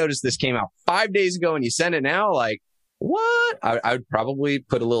 I noticed this came out 5 days ago and you sent it now. Like, what? I would probably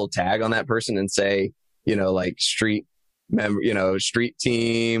put a little tag on that person and say, like street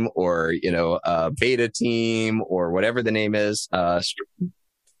team or, beta team or whatever the name is.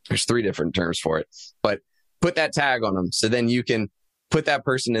 There's 3 different terms for it, but put that tag on them. So then you can put that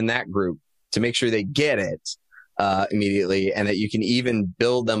person in that group to make sure they get it. immediately, and that you can even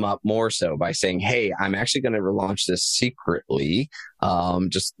build them up more so by saying, hey, I'm actually going to relaunch this secretly.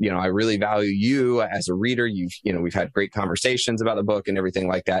 I really value you as a reader. We've had great conversations about the book and everything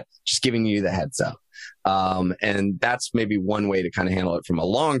like that. Just giving you the heads up. And that's maybe one way to kind of handle it from a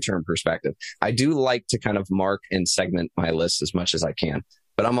long-term perspective. I do like to kind of mark and segment my list as much as I can,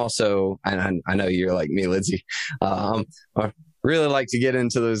 but I'm also, and I know you're like me, Lindsay, I really like to get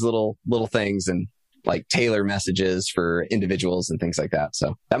into those little things and like tailor messages for individuals and things like that.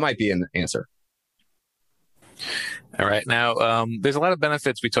 So that might be an answer. All right. Now, there's a lot of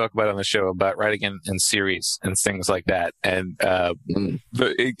benefits we talk about on the show about writing in series and things like that. And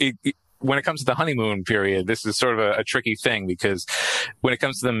when it comes to the honeymoon period, this is sort of a tricky thing, because when it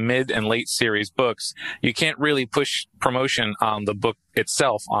comes to the mid and late series books, you can't really push promotion on the book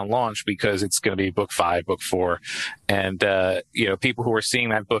itself on launch, because it's going to be book 5, book 4. And, people who are seeing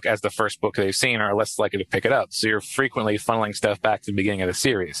that book as the first book they've seen are less likely to pick it up. So you're frequently funneling stuff back to the beginning of the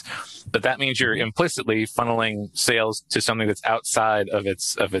series. But that means you're implicitly funneling sales to something that's outside of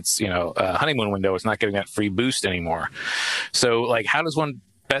its honeymoon window. It's not getting that free boost anymore. So like, how does one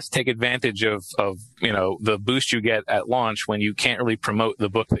best take advantage of the boost you get at launch when you can't really promote the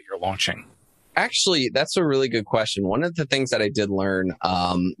book that you're launching? Actually, that's a really good question. One of the things that I did learn,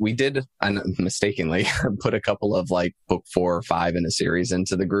 we did mistakenly put a couple of like book 4 or 5 in a series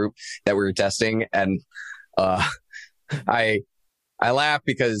into the group that we were testing. And I laugh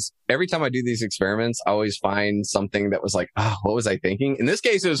because every time I do these experiments, I always find something that was like, oh, what was I thinking? In this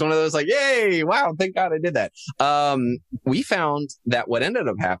case, it was one of those like, yay, wow, thank God I did that. We found that what ended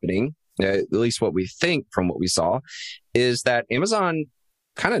up happening, at least what we think from what we saw, is that Amazon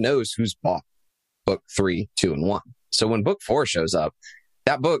kind of knows who's bought book 3, 2, and 1. So when book 4 shows up,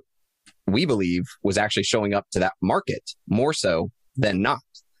 that book, we believe, was actually showing up to that market more so than not.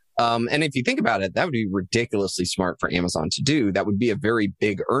 And if you think about it, that would be ridiculously smart for Amazon to do. That would be a very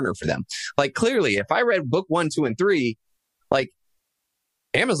big earner for them. Like, clearly, if I read book 1, 2, and 3, like,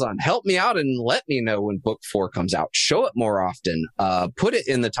 Amazon, help me out and let me know when book 4 comes out. Show it more often. Put it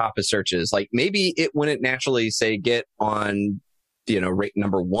in the top of searches. Like, maybe it wouldn't naturally say get on, rate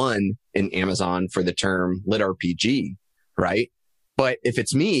number 1 in Amazon for the term lit RPG, right? But if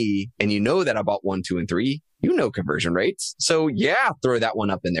it's me and you know that I bought 1, 2, and 3, conversion rates. So yeah, throw that one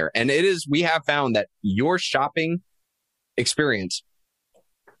up in there. And we have found that your shopping experience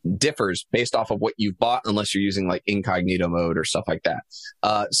differs based off of what you've bought, unless you're using like incognito mode or stuff like that.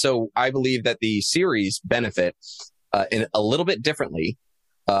 So I believe that the series benefit in a little bit differently,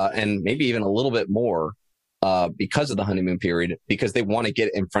 and maybe even a little bit more because of the honeymoon period, because they want to get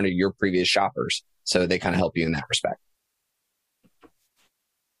in front of your previous shoppers. So they kind of help you in that respect.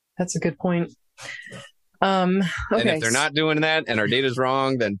 That's a good point. Okay. And if they're not doing that and our data's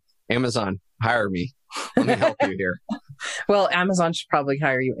wrong, then Amazon, hire me. Let me help you here. Well, Amazon should probably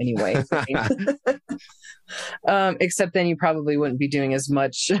hire you anyway. Except then you probably wouldn't be doing as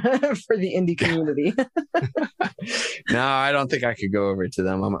much for the indie community. No, I don't think I could go over to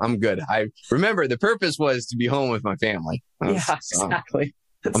them. I'm good. I remember the purpose was to be home with my family. Exactly.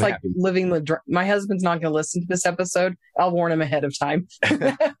 It's I'm like happy. living my husband's not going to listen to this episode. I'll warn him ahead of time.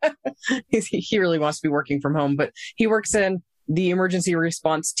 He really wants to be working from home, but he works in the emergency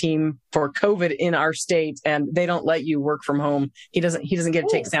response team for COVID in our state, and they don't let you work from home. He doesn't get to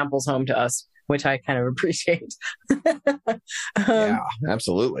take samples home to us, which I kind of appreciate. Yeah,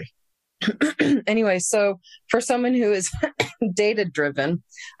 absolutely. Anyway, so for someone who is data driven,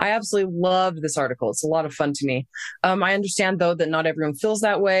 I absolutely loved this article. It's a lot of fun to me. I understand, though, that not everyone feels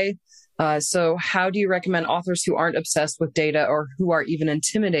that way. So how do you recommend authors who aren't obsessed with data or who are even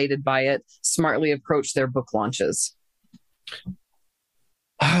intimidated by it smartly approach their book launches?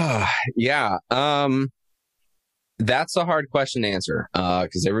 Yeah. That's a hard question to answer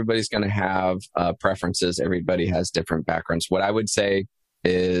because everybody's going to have preferences. Everybody has different backgrounds. What I would say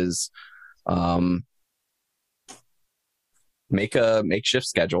is make a makeshift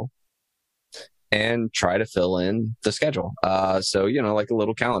schedule and try to fill in the schedule. So, like a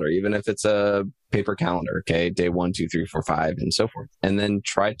little calendar, even if it's a paper calendar, okay, day 1, 2, 3, 4, 5, and so forth. And then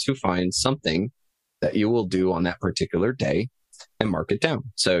try to find something that you will do on that particular day and mark it down.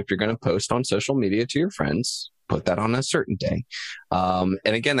 So if you're going to post on social media to your friends, put that on a certain day. And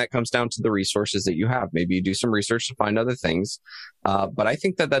again, that comes down to the resources that you have. Maybe you do some research to find other things. But I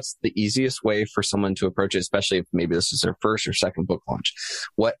think that that's the easiest way for someone to approach it, especially if maybe this is their first or second book launch.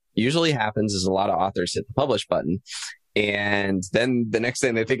 What usually happens is a lot of authors hit the publish button. And then the next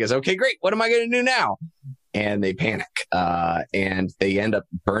thing they think is, okay, great. What am I going to do now? And they panic, and they end up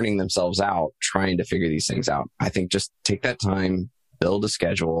burning themselves out trying to figure these things out. I think just take that time, build a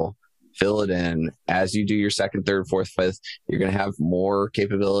schedule, fill it in. As you do your second, third, fourth, fifth, you're going to have more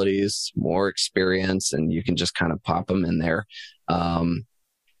capabilities, more experience, and you can just kind of pop them in there, and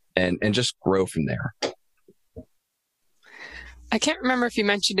just grow from there. I can't remember if you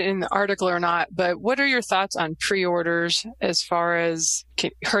mentioned it in the article or not, but what are your thoughts on pre-orders as far as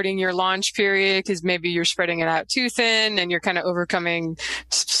hurting your launch period? Because maybe you're spreading it out too thin and you're kind of overcoming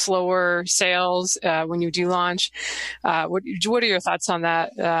slower sales when you do launch. What are your thoughts on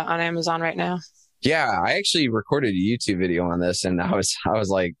that on Amazon right now? Yeah, I actually recorded a YouTube video on this, and I was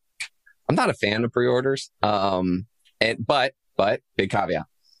like, I'm not a fan of pre-orders. But big caveat.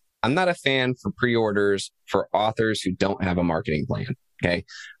 I'm not a fan for pre-orders for authors who don't have a marketing plan. Okay.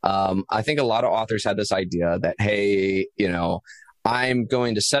 I think a lot of authors had this idea that, hey, I'm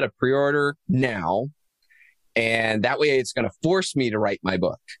going to set a pre-order now, and that way it's going to force me to write my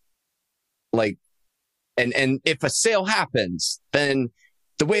book. Like, and if a sale happens, then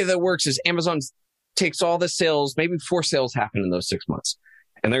the way that works is Amazon takes all the sales, maybe 4 sales happen in those 6 months,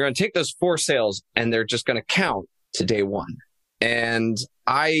 and they're going to take those 4 sales and they're just going to count to day 1. And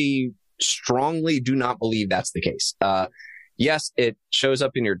I strongly do not believe that's the case. Yes, it shows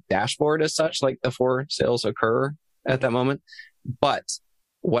up in your dashboard as such, like the 4 sales occur at that moment. But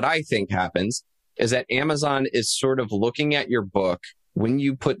what I think happens is that Amazon is sort of looking at your book when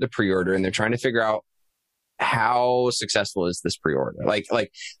you put the pre-order, and they're trying to figure out how successful is this pre-order. Like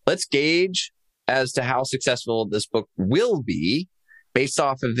let's gauge as to how successful this book will be based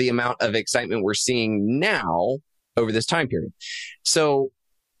off of the amount of excitement we're seeing now over this time period. So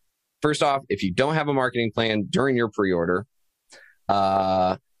first off, if you don't have a marketing plan during your pre-order,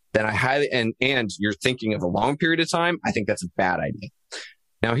 then I highly, and you're thinking of a long period of time, I think that's a bad idea.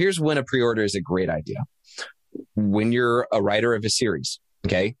 Now, here's when a pre-order is a great idea. When you're a writer of a series,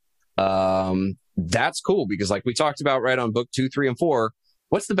 okay? That's cool because like we talked about right on book 2, 3, and 4,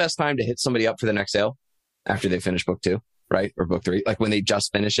 what's the best time to hit somebody up for the next sale after they finish book 2? Right? Or book 3, like when they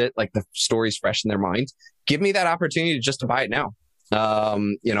just finish it, like the story's fresh in their mind. Give me that opportunity to buy it now.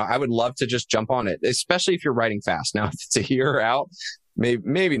 I would love to just jump on it, especially if you're writing fast. Now, if it's a year out,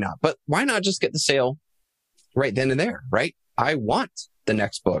 maybe not, but why not just get the sale right then and there, right? I want the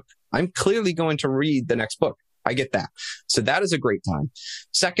next book. I'm clearly going to read the next book. I get that. So that is a great time.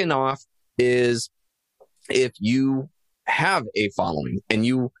 Second off is if you have a following and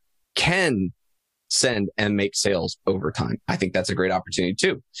you can send and make sales over time, I think that's a great opportunity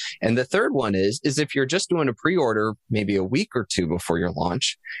too. And the third one is if you're just doing a pre-order maybe a week or 2 before your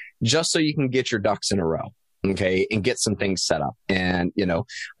launch, just so you can get your ducks in a row, okay, and get some things set up. And,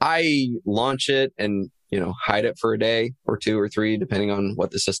 I launch it and, hide it for a day or 2 or 3, depending on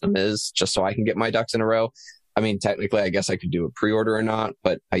what the system is, just so I can get my ducks in a row. I mean, technically, I guess I could do a pre-order or not,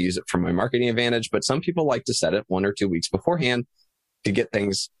 but I use it for my marketing advantage. But some people like to set it 1 or 2 weeks beforehand to get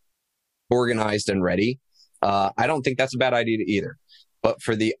things organized and ready. I don't think that's a bad idea either. But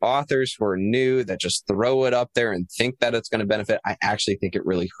for the authors who are new that just throw it up there and think that it's going to benefit, I actually think it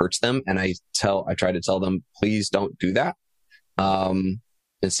really hurts them. And I try to tell them, please don't do that.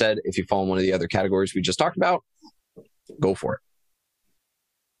 Instead, if you fall in one of the other categories we just talked about, go for it.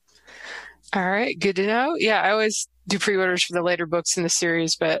 All right. Good to know. Yeah. I always do pre-orders for the later books in the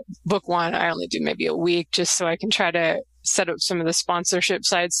series, but book 1, I only do maybe a week just so I can try to set up some of the sponsorship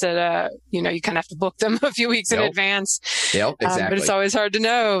sites that, you kind of have to book them a few weeks in advance. Yep, exactly. But it's always hard to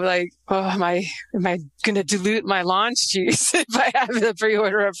know, like, am I going to dilute my launch juice if I have the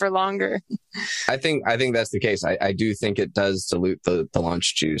pre-order up for longer? I think that's the case. I do think it does dilute the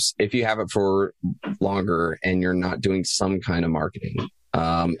launch juice if you have it for longer and you're not doing some kind of marketing.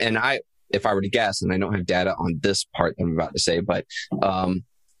 If I were to guess, and I don't have data on this part that I'm about to say, but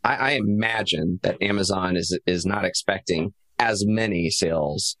I imagine that Amazon is not expecting as many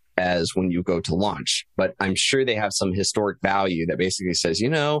sales as when you go to launch, but I'm sure they have some historic value that basically says,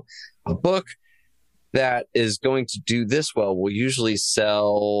 a book that is going to do this well will usually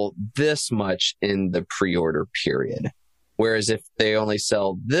sell this much in the pre-order period. Whereas if they only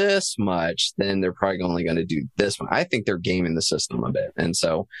sell this much, then they're probably only going to do this one. I think they're gaming the system a bit. And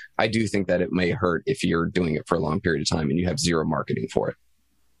so I do think that it may hurt if you're doing it for a long period of time and you have zero marketing for it.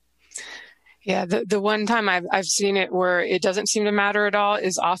 Yeah, the one time I've seen it where it doesn't seem to matter at all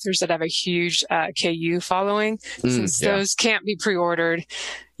is authors that have a huge KU following, since those can't be pre-ordered,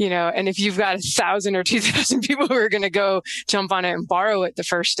 and if you've got 1,000 or 2,000 people who are going to go jump on it and borrow it the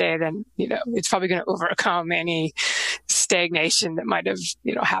first day, then, it's probably going to overcome any stagnation that might have,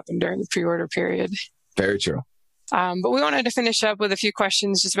 happened during the pre-order period. Very true. But we wanted to finish up with a few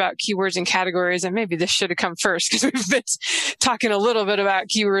questions just about keywords and categories. And maybe this should have come first because we've been talking a little bit about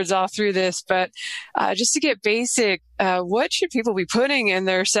keywords all through this. But just to get basic, what should people be putting in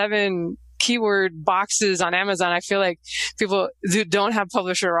their 7 keyword boxes on Amazon? I feel like people who don't have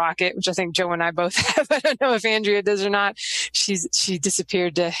Publisher Rocket, which I think Joe and I both have. I don't know if Andrea does or not. She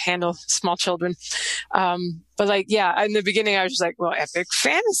disappeared to handle small children. But like, yeah, in the beginning, I was just like, well, epic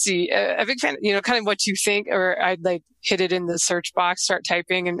fantasy, kind of what you think, or I'd like hit it in the search box, start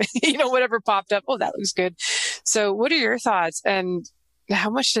typing and, whatever popped up. Oh, that looks good. So what are your thoughts? And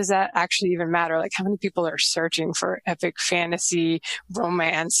how much does that actually even matter? Like how many people are searching for epic fantasy,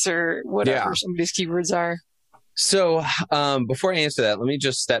 romance, or whatever somebody's keywords are? So before I answer that, let me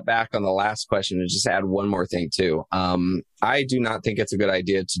just step back on the last question and just add one more thing too. I do not think it's a good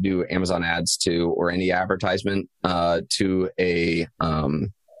idea to do Amazon ads to, or any advertisement to a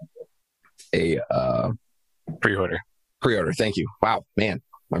pre-order. Pre-order. Thank you. Wow, man,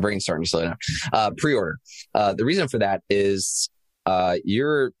 my brain's starting to slow down. Pre-order. The reason for that is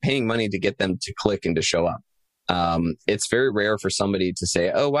you're paying money to get them to click and to show up. It's very rare for somebody to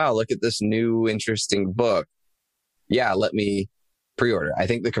say, oh, wow, look at this new interesting book. Yeah, let me pre-order. I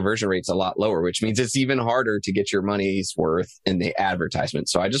think the conversion rate's a lot lower, which means it's even harder to get your money's worth in the advertisement.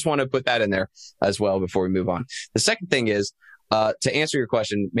 So I just want to put that in there as well before we move on. The second thing is, to answer your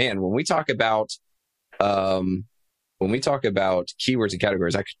question, man, when we talk about keywords and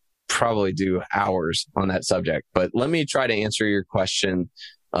categories, I could probably do hours on that subject, but let me try to answer your question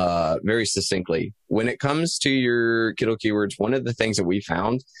very succinctly. When it comes to your Kindle keywords, one of the things that we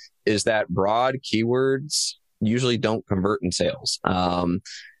found is that broad keywords usually don't convert in sales,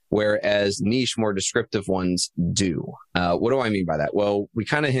 whereas niche, more descriptive ones do. What do I mean by that? Well, we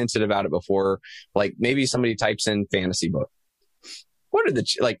kind of hinted about it before. Like maybe somebody types in fantasy book. What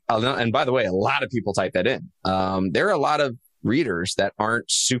are and by the way, a lot of people type that in. There are a lot of readers that aren't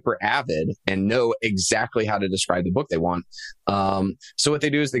super avid and know exactly how to describe the book they want. So what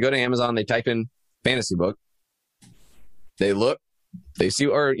they do is they go to Amazon, they type in fantasy book, they look, they see,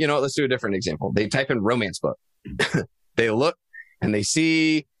 or, let's do a different example. They type in romance book. They look and they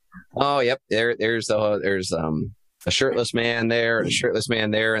see, oh, yep, there's a shirtless man there and a shirtless man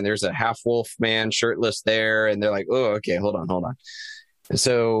there, and there's a half wolf man shirtless there. And they're like, oh, okay, hold on. And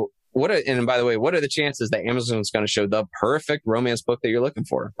so and by the way, what are the chances that Amazon's going to show the perfect romance book that you're looking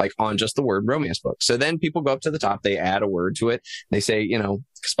for, like on just the word romance book? So then people go up to the top, they add a word to it. They say,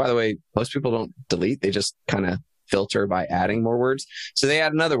 because by the way, most people don't delete, they just kind of filter by adding more words. So they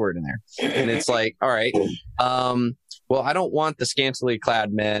add another word in there. And it's like, all right, well, I don't want the scantily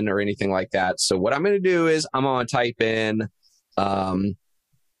clad men or anything like that. So what I'm going to do is I'm going to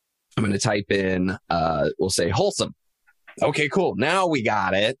type in, we'll say wholesome. Okay, cool. Now we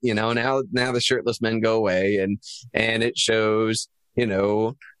got it. Now the shirtless men go away and it shows,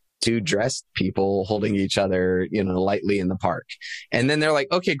 two dressed people holding each other, lightly in the park. And then they're like,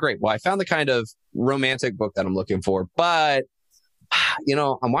 okay, great. Well, I found the kind of romantic book that I'm looking for, but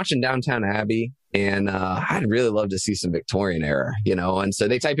I'm watching Downton Abbey and I'd really love to see some Victorian era, and so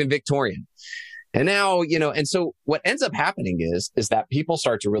they type in Victorian. And now, and so what ends up happening is that people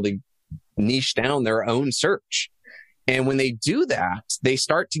start to really niche down their own search. And when they do that, they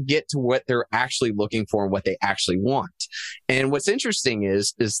start to get to what they're actually looking for and what they actually want. And what's interesting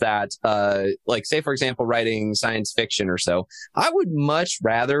is that, say, for example, writing science fiction or so, I would much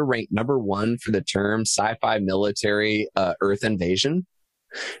rather rank number 1 for the term sci-fi military Earth invasion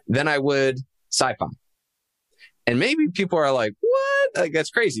than I would sci-fi. And maybe people are like, what? Like, that's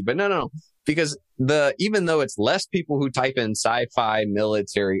crazy. But no. Because even though it's less people who type in sci-fi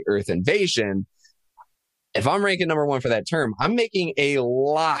military Earth invasion, if I'm ranking number 1 for that term, I'm making a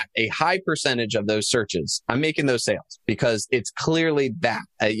high percentage of those searches. I'm making those sales because it's clearly that,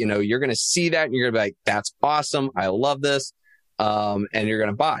 you're going to see that and you're going to be like, that's awesome. I love this. And you're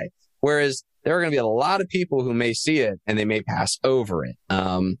going to buy. Whereas there are going to be a lot of people who may see it and they may pass over it.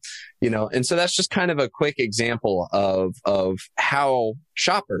 And so that's just kind of a quick example of how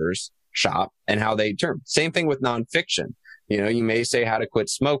shoppers shop and how they term. Same thing with nonfiction. You may say how to quit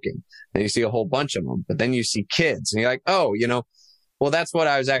smoking and you see a whole bunch of them, but then you see kids and you're like, oh, well, that's what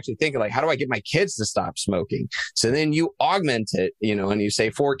I was actually thinking. Like, how do I get my kids to stop smoking? So then you augment it, and you say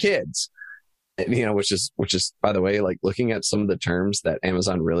for kids, which is, by the way, like looking at some of the terms that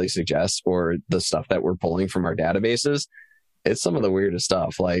Amazon really suggests or the stuff that we're pulling from our databases, it's some of the weirdest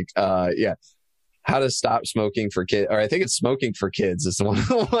stuff. Like, how to stop smoking for kids, or I think it's smoking for kids is one of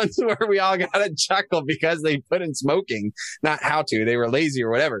the ones where we all got a chuckle because they put in smoking, not how to, they were lazy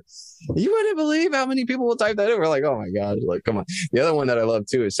or whatever. You wouldn't believe how many people will type that in. We're like, oh my God, like, come on. The other one that I love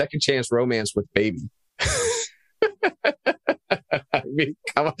too is second chance romance with baby. I mean,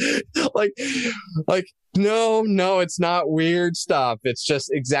 come on. Like, no, it's not weird stuff. It's just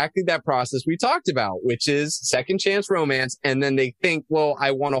exactly that process we talked about, which is second chance romance. And then they think, well,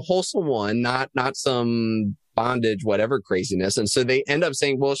 I want a wholesome one, not some bondage, whatever craziness. And so they end up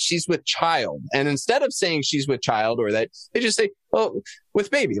saying, well, she's with child. And instead of saying she's with child or that, they just say, oh, with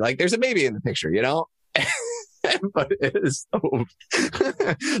baby, like there's a baby in the picture, you know? But it is so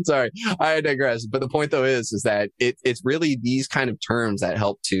sorry, I digress. But the point though is that it's really these kind of terms that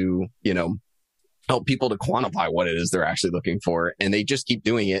help to, help people to quantify what it is they're actually looking for. And they just keep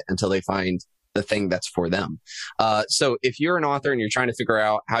doing it until they find the thing that's for them. So if you're an author and you're trying to figure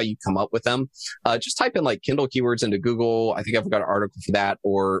out how you come up with them, just type in like Kindle keywords into Google. I think I've got an article for that,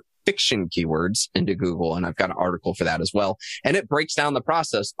 or fiction keywords into Google. And I've got an article for that as well. And it breaks down the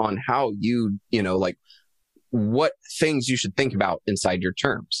process on how like what things you should think about inside your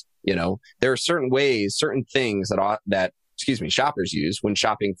terms. There are certain ways, certain things that shoppers use when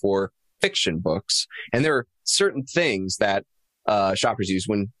shopping for fiction books. And there are certain things that shoppers use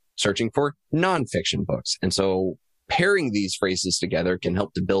when searching for nonfiction books. And so pairing these phrases together can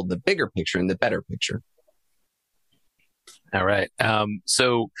help to build the bigger picture and the better picture. All right.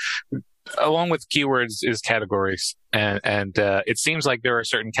 So along with keywords is categories. And it seems like there are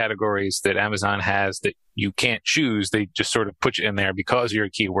certain categories that Amazon has that you can't choose. They just sort of put you in there because of your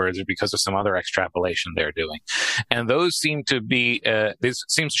keywords or because of some other extrapolation they're doing. And those seem to be,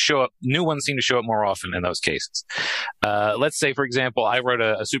 new ones seem to show up more often in those cases. Let's say, for example, I wrote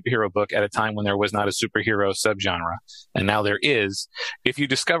a superhero book at a time when there was not a superhero subgenre, and now there is. If you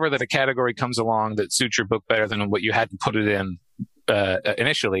discover that a category comes along that suits your book better than what you had to put it in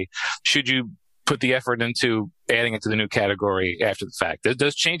initially, should you put the effort into adding it to the new category after the fact?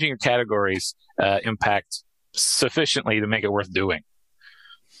 Does changing your categories impact sufficiently to make it worth doing?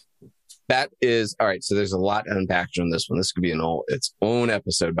 That is all right. So there's a lot unpacked on this one. This could be its own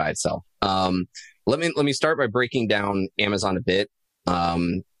episode by itself. Let me start by breaking down Amazon a bit.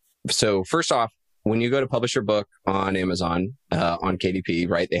 So first off, when you go to publish your book on Amazon, on KDP,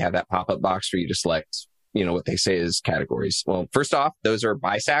 right, they have that pop-up box for you to select what they say is categories. Well, first off, those are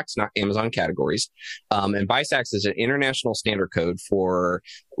BISACs, not Amazon categories. And BISACs is an international standard code for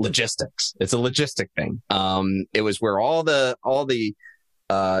logistics. It's a logistic thing. It was where all the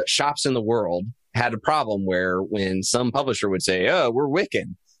shops in the world had a problem where when some publisher would say, oh, we're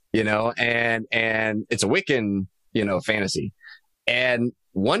Wiccan, and it's a Wiccan, fantasy. And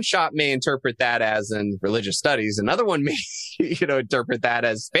one shop may interpret that as in religious studies. Another one may, interpret that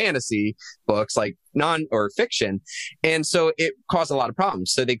as fantasy books, like or fiction. And so it caused a lot of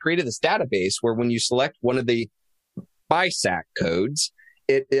problems. So they created this database where when you select one of the BISAC codes,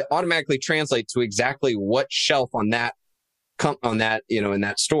 it automatically translates to exactly what shelf on that, in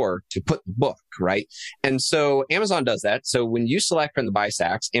that store to put the book, right? And so Amazon does that. So when you select from the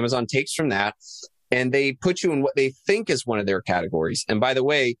BISACs, Amazon takes from that and they put you in what they think is one of their categories. And by the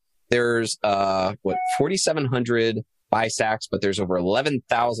way, there's 4,700 BISACs, but there's over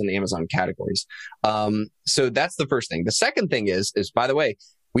 11,000 Amazon categories. So that's the first thing. The second thing is by the way,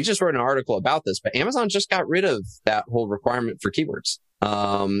 we just wrote an article about this, but Amazon just got rid of that whole requirement for keywords.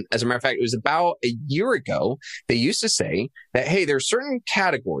 As a matter of fact, it was about a year ago. They used to say that, hey, there's certain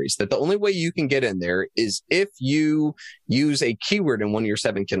categories that the only way you can get in there is if you use a keyword in one of your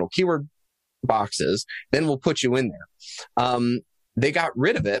 7 Kindle keyword boxes, then we'll put you in there. They got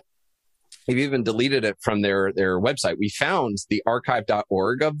rid of it. They've even deleted it from their website. We found the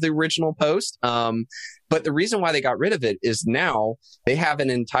archive.org of the original post. But the reason why they got rid of it is now they have an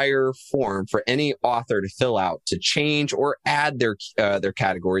entire form for any author to fill out to change or add their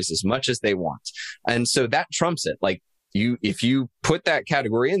categories as much as they want. And so that trumps it. Like if you put that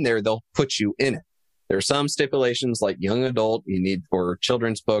category in there, they'll put you in it. There are some stipulations like young adult, or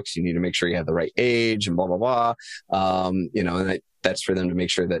children's books, you need to make sure you have the right age and blah, blah, blah. And that's for them to make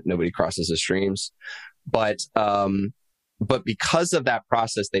sure that nobody crosses the streams. But because of that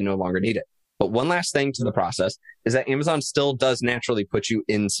process, they no longer need it. But one last thing to the process is that Amazon still does naturally put you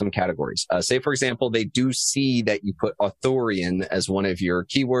in some categories. Say, for example, they do see that you put Arthurian as one of your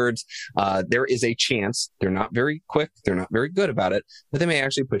keywords. There is a chance, they're not very quick, they're not very good about it, but they may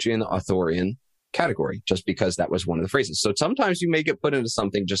actually put you in the Arthurian category just because that was one of the phrases. So sometimes you may get put into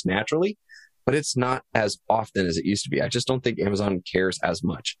something just naturally, but it's not as often as it used to be. I just don't think Amazon cares as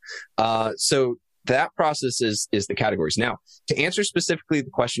much. So that process is the categories. Now, to answer specifically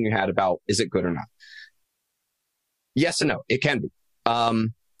the question you had about, is it good or not? Yes and no, it can be.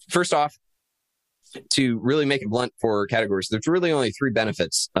 First off, to really make it blunt for categories, there's really only 3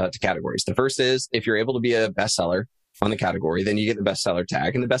 benefits to categories. The first is if you're able to be a bestseller on the category, then you get the bestseller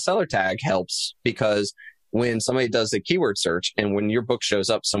tag. And the bestseller tag helps because when somebody does the keyword search and when your book shows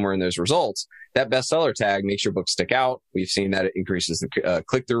up somewhere in those results, that bestseller tag makes your book stick out. We've seen that it increases the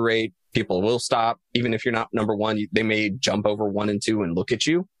click-through rate. People will stop. Even if you're not number one, they may jump over 1 and 2 and look at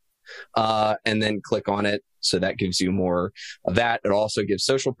you, and then click on it. So that gives you more of that. It also gives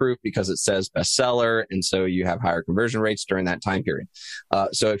social proof because it says bestseller. And so you have higher conversion rates during that time period.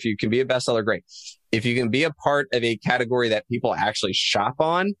 So if you can be a bestseller, great. If you can be a part of a category that people actually shop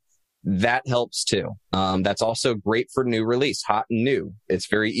on, that helps too. That's also great for new release, hot and new. It's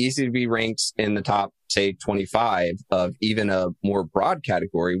very easy to be ranked in the top, say 25 of even a more broad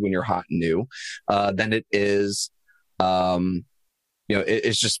category when you're hot and new, than it is,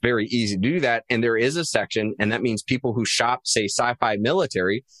 it's just very easy to do that. And there is a section, and that means people who shop, say, sci-fi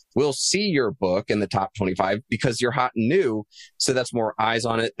military will see your book in the top 25 because you're hot and new. So that's more eyes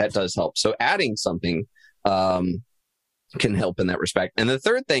on it. That does help. So adding something, can help in that respect. And the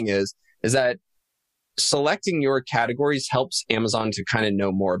third thing is that selecting your categories helps Amazon to kind of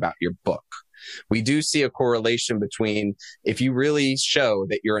know more about your book. We do see a correlation between if you really show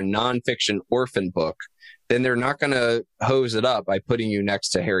that you're a nonfiction orphan book, then they're not going to hose it up by putting you next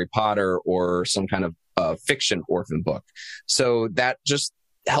to Harry Potter or some kind of fiction orphan book. So that just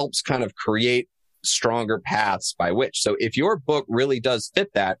helps kind of create stronger paths by which. So if your book really does fit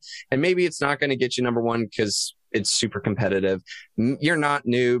that, and maybe it's not going to get you number one because it's super competitive, you're not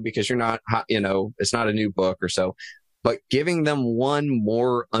new because you're not, it's not a new book or so, but giving them one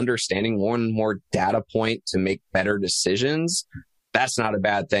more understanding, one more data point to make better decisions, that's not a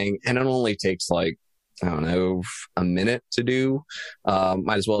bad thing. And it only takes a minute to do.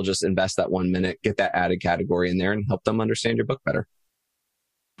 Might as well just invest that 1 minute, get that added category in there and help them understand your book better.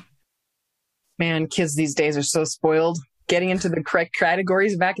 Man, kids these days are so spoiled. Getting into the correct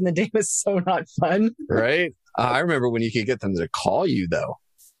categories back in the day was so not fun. Right? I remember when you could get them to call you, though.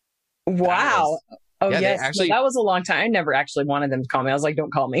 Wow. Yes. Actually, that was a long time. I never actually wanted them to call me. I was like,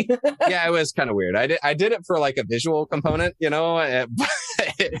 don't call me. Yeah, it was kind of weird. I did it for like a visual component, it's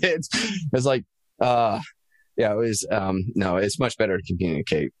like, it was, no, it's much better to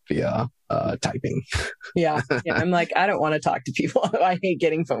communicate via typing. Yeah. I'm like, I don't want to talk to people. I hate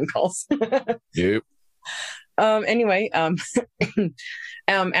getting phone calls. Yep. Anyway,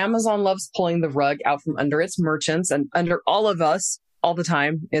 Amazon loves pulling the rug out from under its merchants and under all of us all the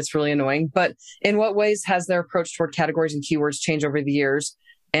time. It's really annoying. But in what ways has their approach toward categories and keywords changed over the years?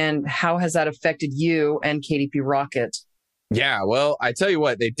 And how has that affected you and KDP Rocket? Yeah, well, I tell you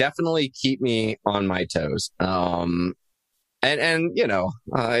what, they definitely keep me on my toes. And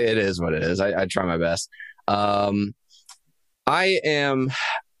it is what it is. I try my best.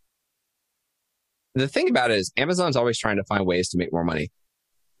 The thing about it is Amazon's always trying to find ways to make more money.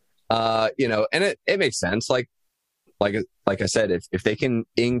 And it makes sense. Like I said, if they can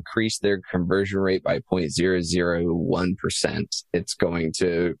increase their conversion rate by 0.001%, it's going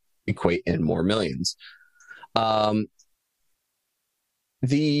to equate in more millions. I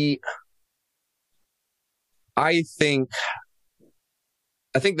think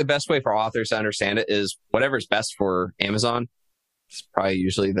the best way for authors to understand it is whatever's best for Amazon is probably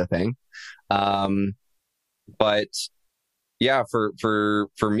usually the thing. But yeah, for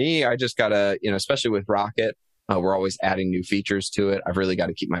me, I just gotta, especially with Rocket, we're always adding new features to it. I've really got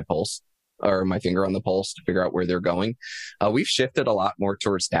to keep my finger on the pulse to figure out where they're going. We've shifted a lot more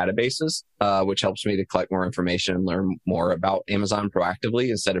towards databases, which helps me to collect more information and learn more about Amazon proactively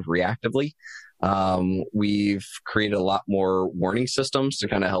instead of reactively. We've created a lot more warning systems to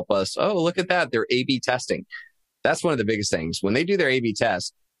kind of help us. Oh, look at that. They're A/B testing. That's one of the biggest things. When they do their A/B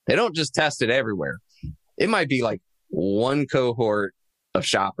test, they don't just test it everywhere. It might be like one cohort of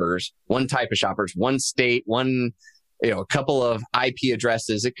shoppers, one type of shoppers, one state, a couple of IP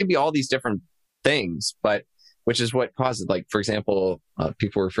addresses. It could be all these different things, but which is what causes, like, for example,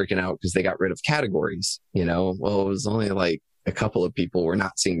 people were freaking out because they got rid of categories. Well, it was only like a couple of people were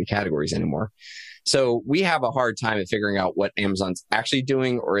not seeing the categories anymore. So we have a hard time at figuring out what Amazon's actually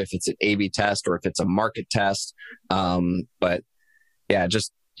doing, or if it's an A/B test, or if it's a market test. But yeah,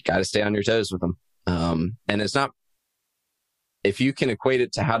 just got to stay on your toes with them. And it's not, if you can equate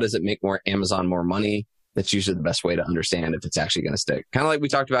it to how does it make Amazon more money, that's usually the best way to understand if it's actually going to stick. Kind of like we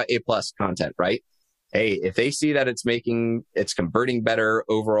talked about A+ content, right? Hey, if they see that it's converting better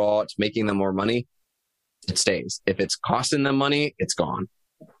overall, it's making them more money, it stays. If it's costing them money, it's gone.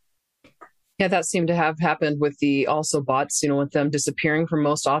 Yeah, that seemed to have happened with the also bots, with them disappearing from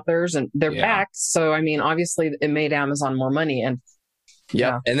most authors, and they're back. So, obviously it made Amazon more money. And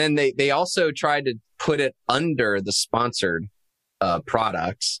yeah. And then they also tried to put it under the sponsored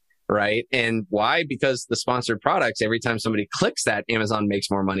products, right? And why? Because the sponsored products, every time somebody clicks that, Amazon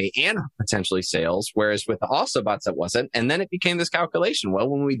makes more money and potentially sales. Whereas with the also bots, that wasn't. And then it became this calculation. Well,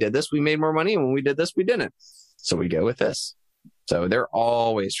 when we did this, we made more money. And when we did this, we didn't. So we go with this. So they're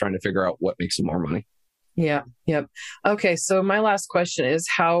always trying to figure out what makes them more money. Yeah. Yep. Okay. So my last question is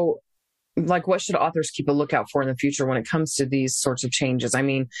what should authors keep a lookout for in the future when it comes to these sorts of changes? I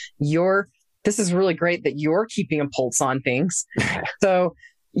mean, this is really great that you're keeping a pulse on things. So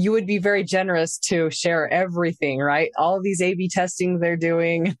you would be very generous to share everything, right? All of these A/B testing they're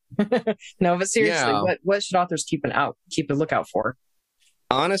doing. No, but seriously, what should authors keep a lookout for?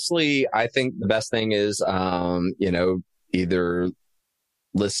 Honestly, I think the best thing is, either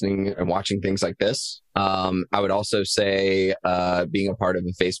listening and watching things like this. I would also say, being a part of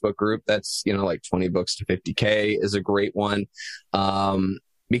a Facebook group that's, like 20 books to 50K is a great one.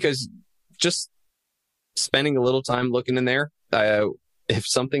 Because just spending a little time looking in there, if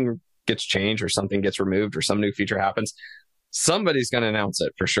something gets changed or something gets removed or some new feature happens, somebody's going to announce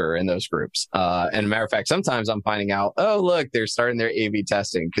it for sure in those groups. And a matter of fact, sometimes I'm finding out, oh, look, they're starting their A/B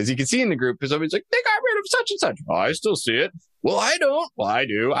testing, because you can see in the group, because somebody's like, they got rid of such and such. Oh, I still see it. Well, I don't. Well, I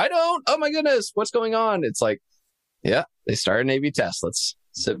do. I don't. Oh my goodness. What's going on? It's like, yeah, they started an A/B test. Let's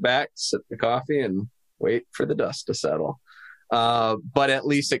sit back, sip the coffee, and wait for the dust to settle. But at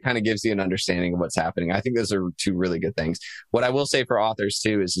least it kind of gives you an understanding of what's happening. I think those are two really good things. What I will say for authors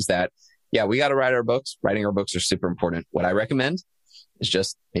too is that, yeah, we got to write our books. Writing our books are super important. What I recommend is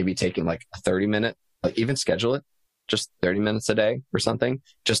just maybe taking like a 30-minute, like even schedule it, just 30 minutes a day or something,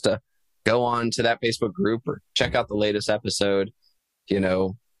 just to go on to that Facebook group or check out the latest episode,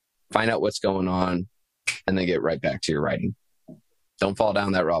 find out what's going on, and then get right back to your writing. Don't fall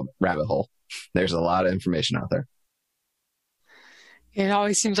down that rabbit hole. There's a lot of information out there. It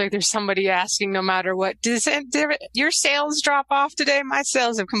always seems like there's somebody asking no matter what. Did your sales drop off today? My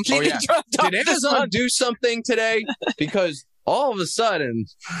sales have completely dropped off. Did Amazon do something today? Because all of a sudden,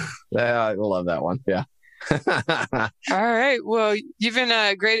 I love that one. Yeah. All right. Well, you've been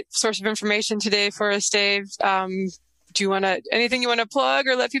a great source of information today for us, Dave. Do you want anything you want to plug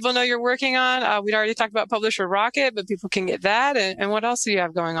or let people know you're working on? We'd already talked about Publisher Rocket, but people can get that. And what else do you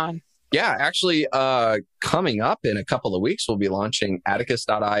have going on? Yeah, actually, coming up in a couple of weeks, we'll be launching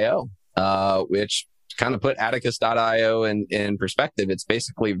Atticus.io, which kind of put Atticus.io in perspective. It's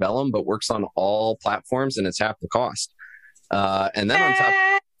basically Vellum, but works on all platforms, and it's half the cost. And then on top,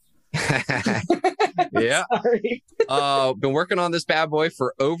 yeah, been working on this bad boy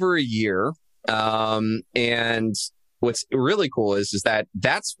for over a year. And what's really cool is that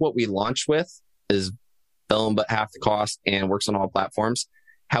that's what we launched with, is Vellum, but half the cost, and works on all platforms.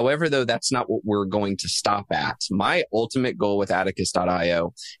 However, though, that's not what we're going to stop at. My ultimate goal with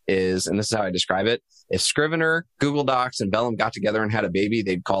Atticus.io is, and this is how I describe it, if Scrivener, Google Docs, and Vellum got together and had a baby,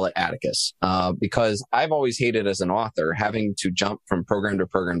 they'd call it Atticus. Because I've always hated as an author having to jump from program to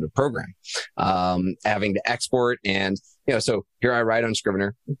program to program, having to export. And, so here I write on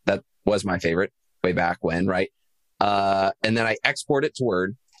Scrivener. That was my favorite way back when, right? And then I export it to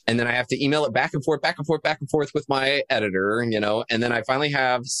Word. And then I have to email it back and forth with my editor, and then I finally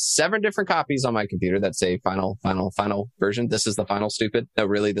have 7 different copies on my computer that say final version. This is the final, stupid. No,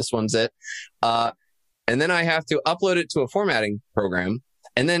 really, this one's it. And then I have to upload it to a formatting program.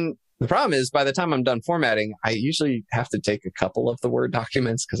 And then the problem is, by the time I'm done formatting, I usually have to take a couple of the Word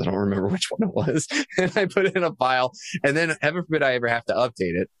documents because I don't remember which one it was. And I put it in a file. And then heaven forbid I ever have to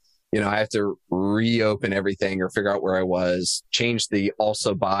update it. I have to reopen everything or figure out where I was, change the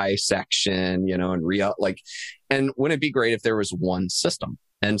also buy section, and and wouldn't it be great if there was one system?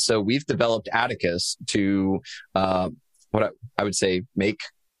 And so we've developed Atticus to, what I would say, make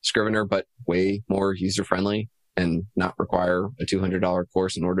Scrivener, but way more user friendly and not require a $200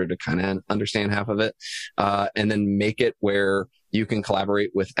 course in order to kind of understand half of it. And then make it where you can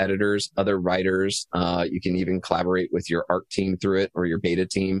collaborate with editors, other writers. You can even collaborate with your art team through it, or your beta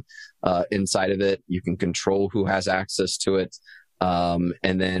team inside of it. You can control who has access to it.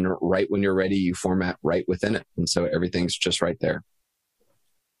 And then right when you're ready, you format right within it. And so everything's just right there.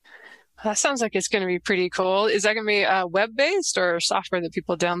 That sounds like it's going to be pretty cool. Is that going to be web-based or software that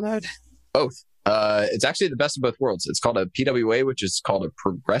people download? Both. It's actually the best of both worlds. It's called a PWA, which is called a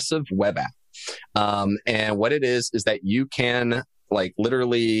progressive web app. And what it is that you can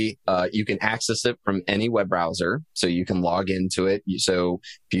literally, you can access it from any web browser. So you can log into it. So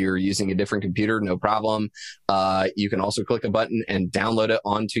if you're using a different computer, no problem. You can also click a button and download it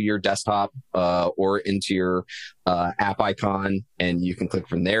onto your desktop, or into your, app icon, and you can click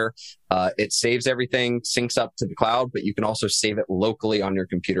from there. It saves everything, syncs up to the cloud, but you can also save it locally on your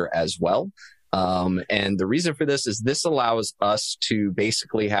computer as well. And the reason for this is this allows us to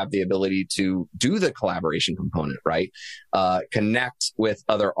basically have the ability to do the collaboration component, right? Connect with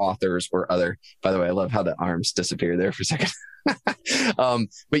other authors or other, by the way, I love how the arms disappear there for a second.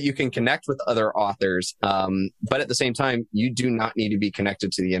 But you can connect with other authors. But at the same time, you do not need to be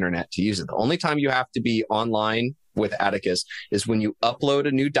connected to the internet to use it. The only time you have to be online with Atticus is when you upload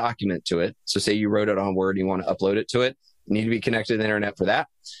a new document to it. So say you wrote it on Word, you want to upload it to it. You need to be connected to the internet for that.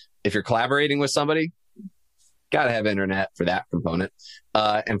 If you're collaborating with somebody, got to have internet for that component.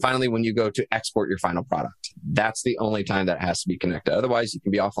 And finally, when you go to export your final product, that's the only time that has to be connected. Otherwise, you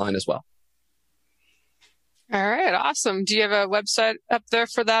can be offline as well. All right, awesome. Do you have a website up there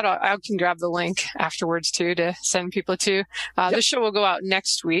for that? I can grab the link afterwards too to send people to. Yep. This show will go out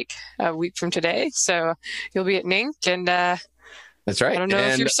next week, a week from today. So you'll be at NINC, and that's right. I don't know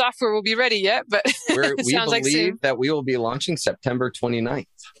if your software will be ready yet, but it we sounds like soon. that we will be launching September 29th.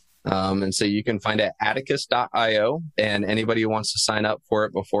 And so you can find it at atticus.io, and anybody who wants to sign up for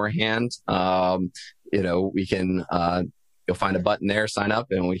it beforehand, we can, you'll find a button there, sign up,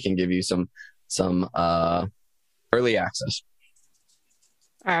 and we can give you some early access.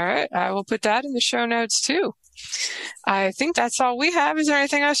 All right. I will put that in the show notes too. I think that's all we have. Is there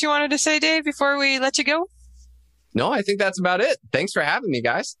anything else you wanted to say, Dave, before we let you go? No, I think that's about it. Thanks for having me,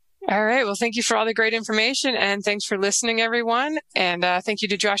 guys. All right. Well, thank you for all the great information, and thanks for listening, everyone. And thank you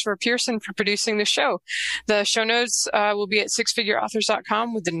to Joshua Pearson for producing the show. The show notes will be at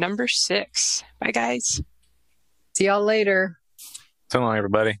sixfigureauthors.com with the number 6. Bye, guys. See y'all later. So long,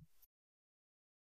 everybody.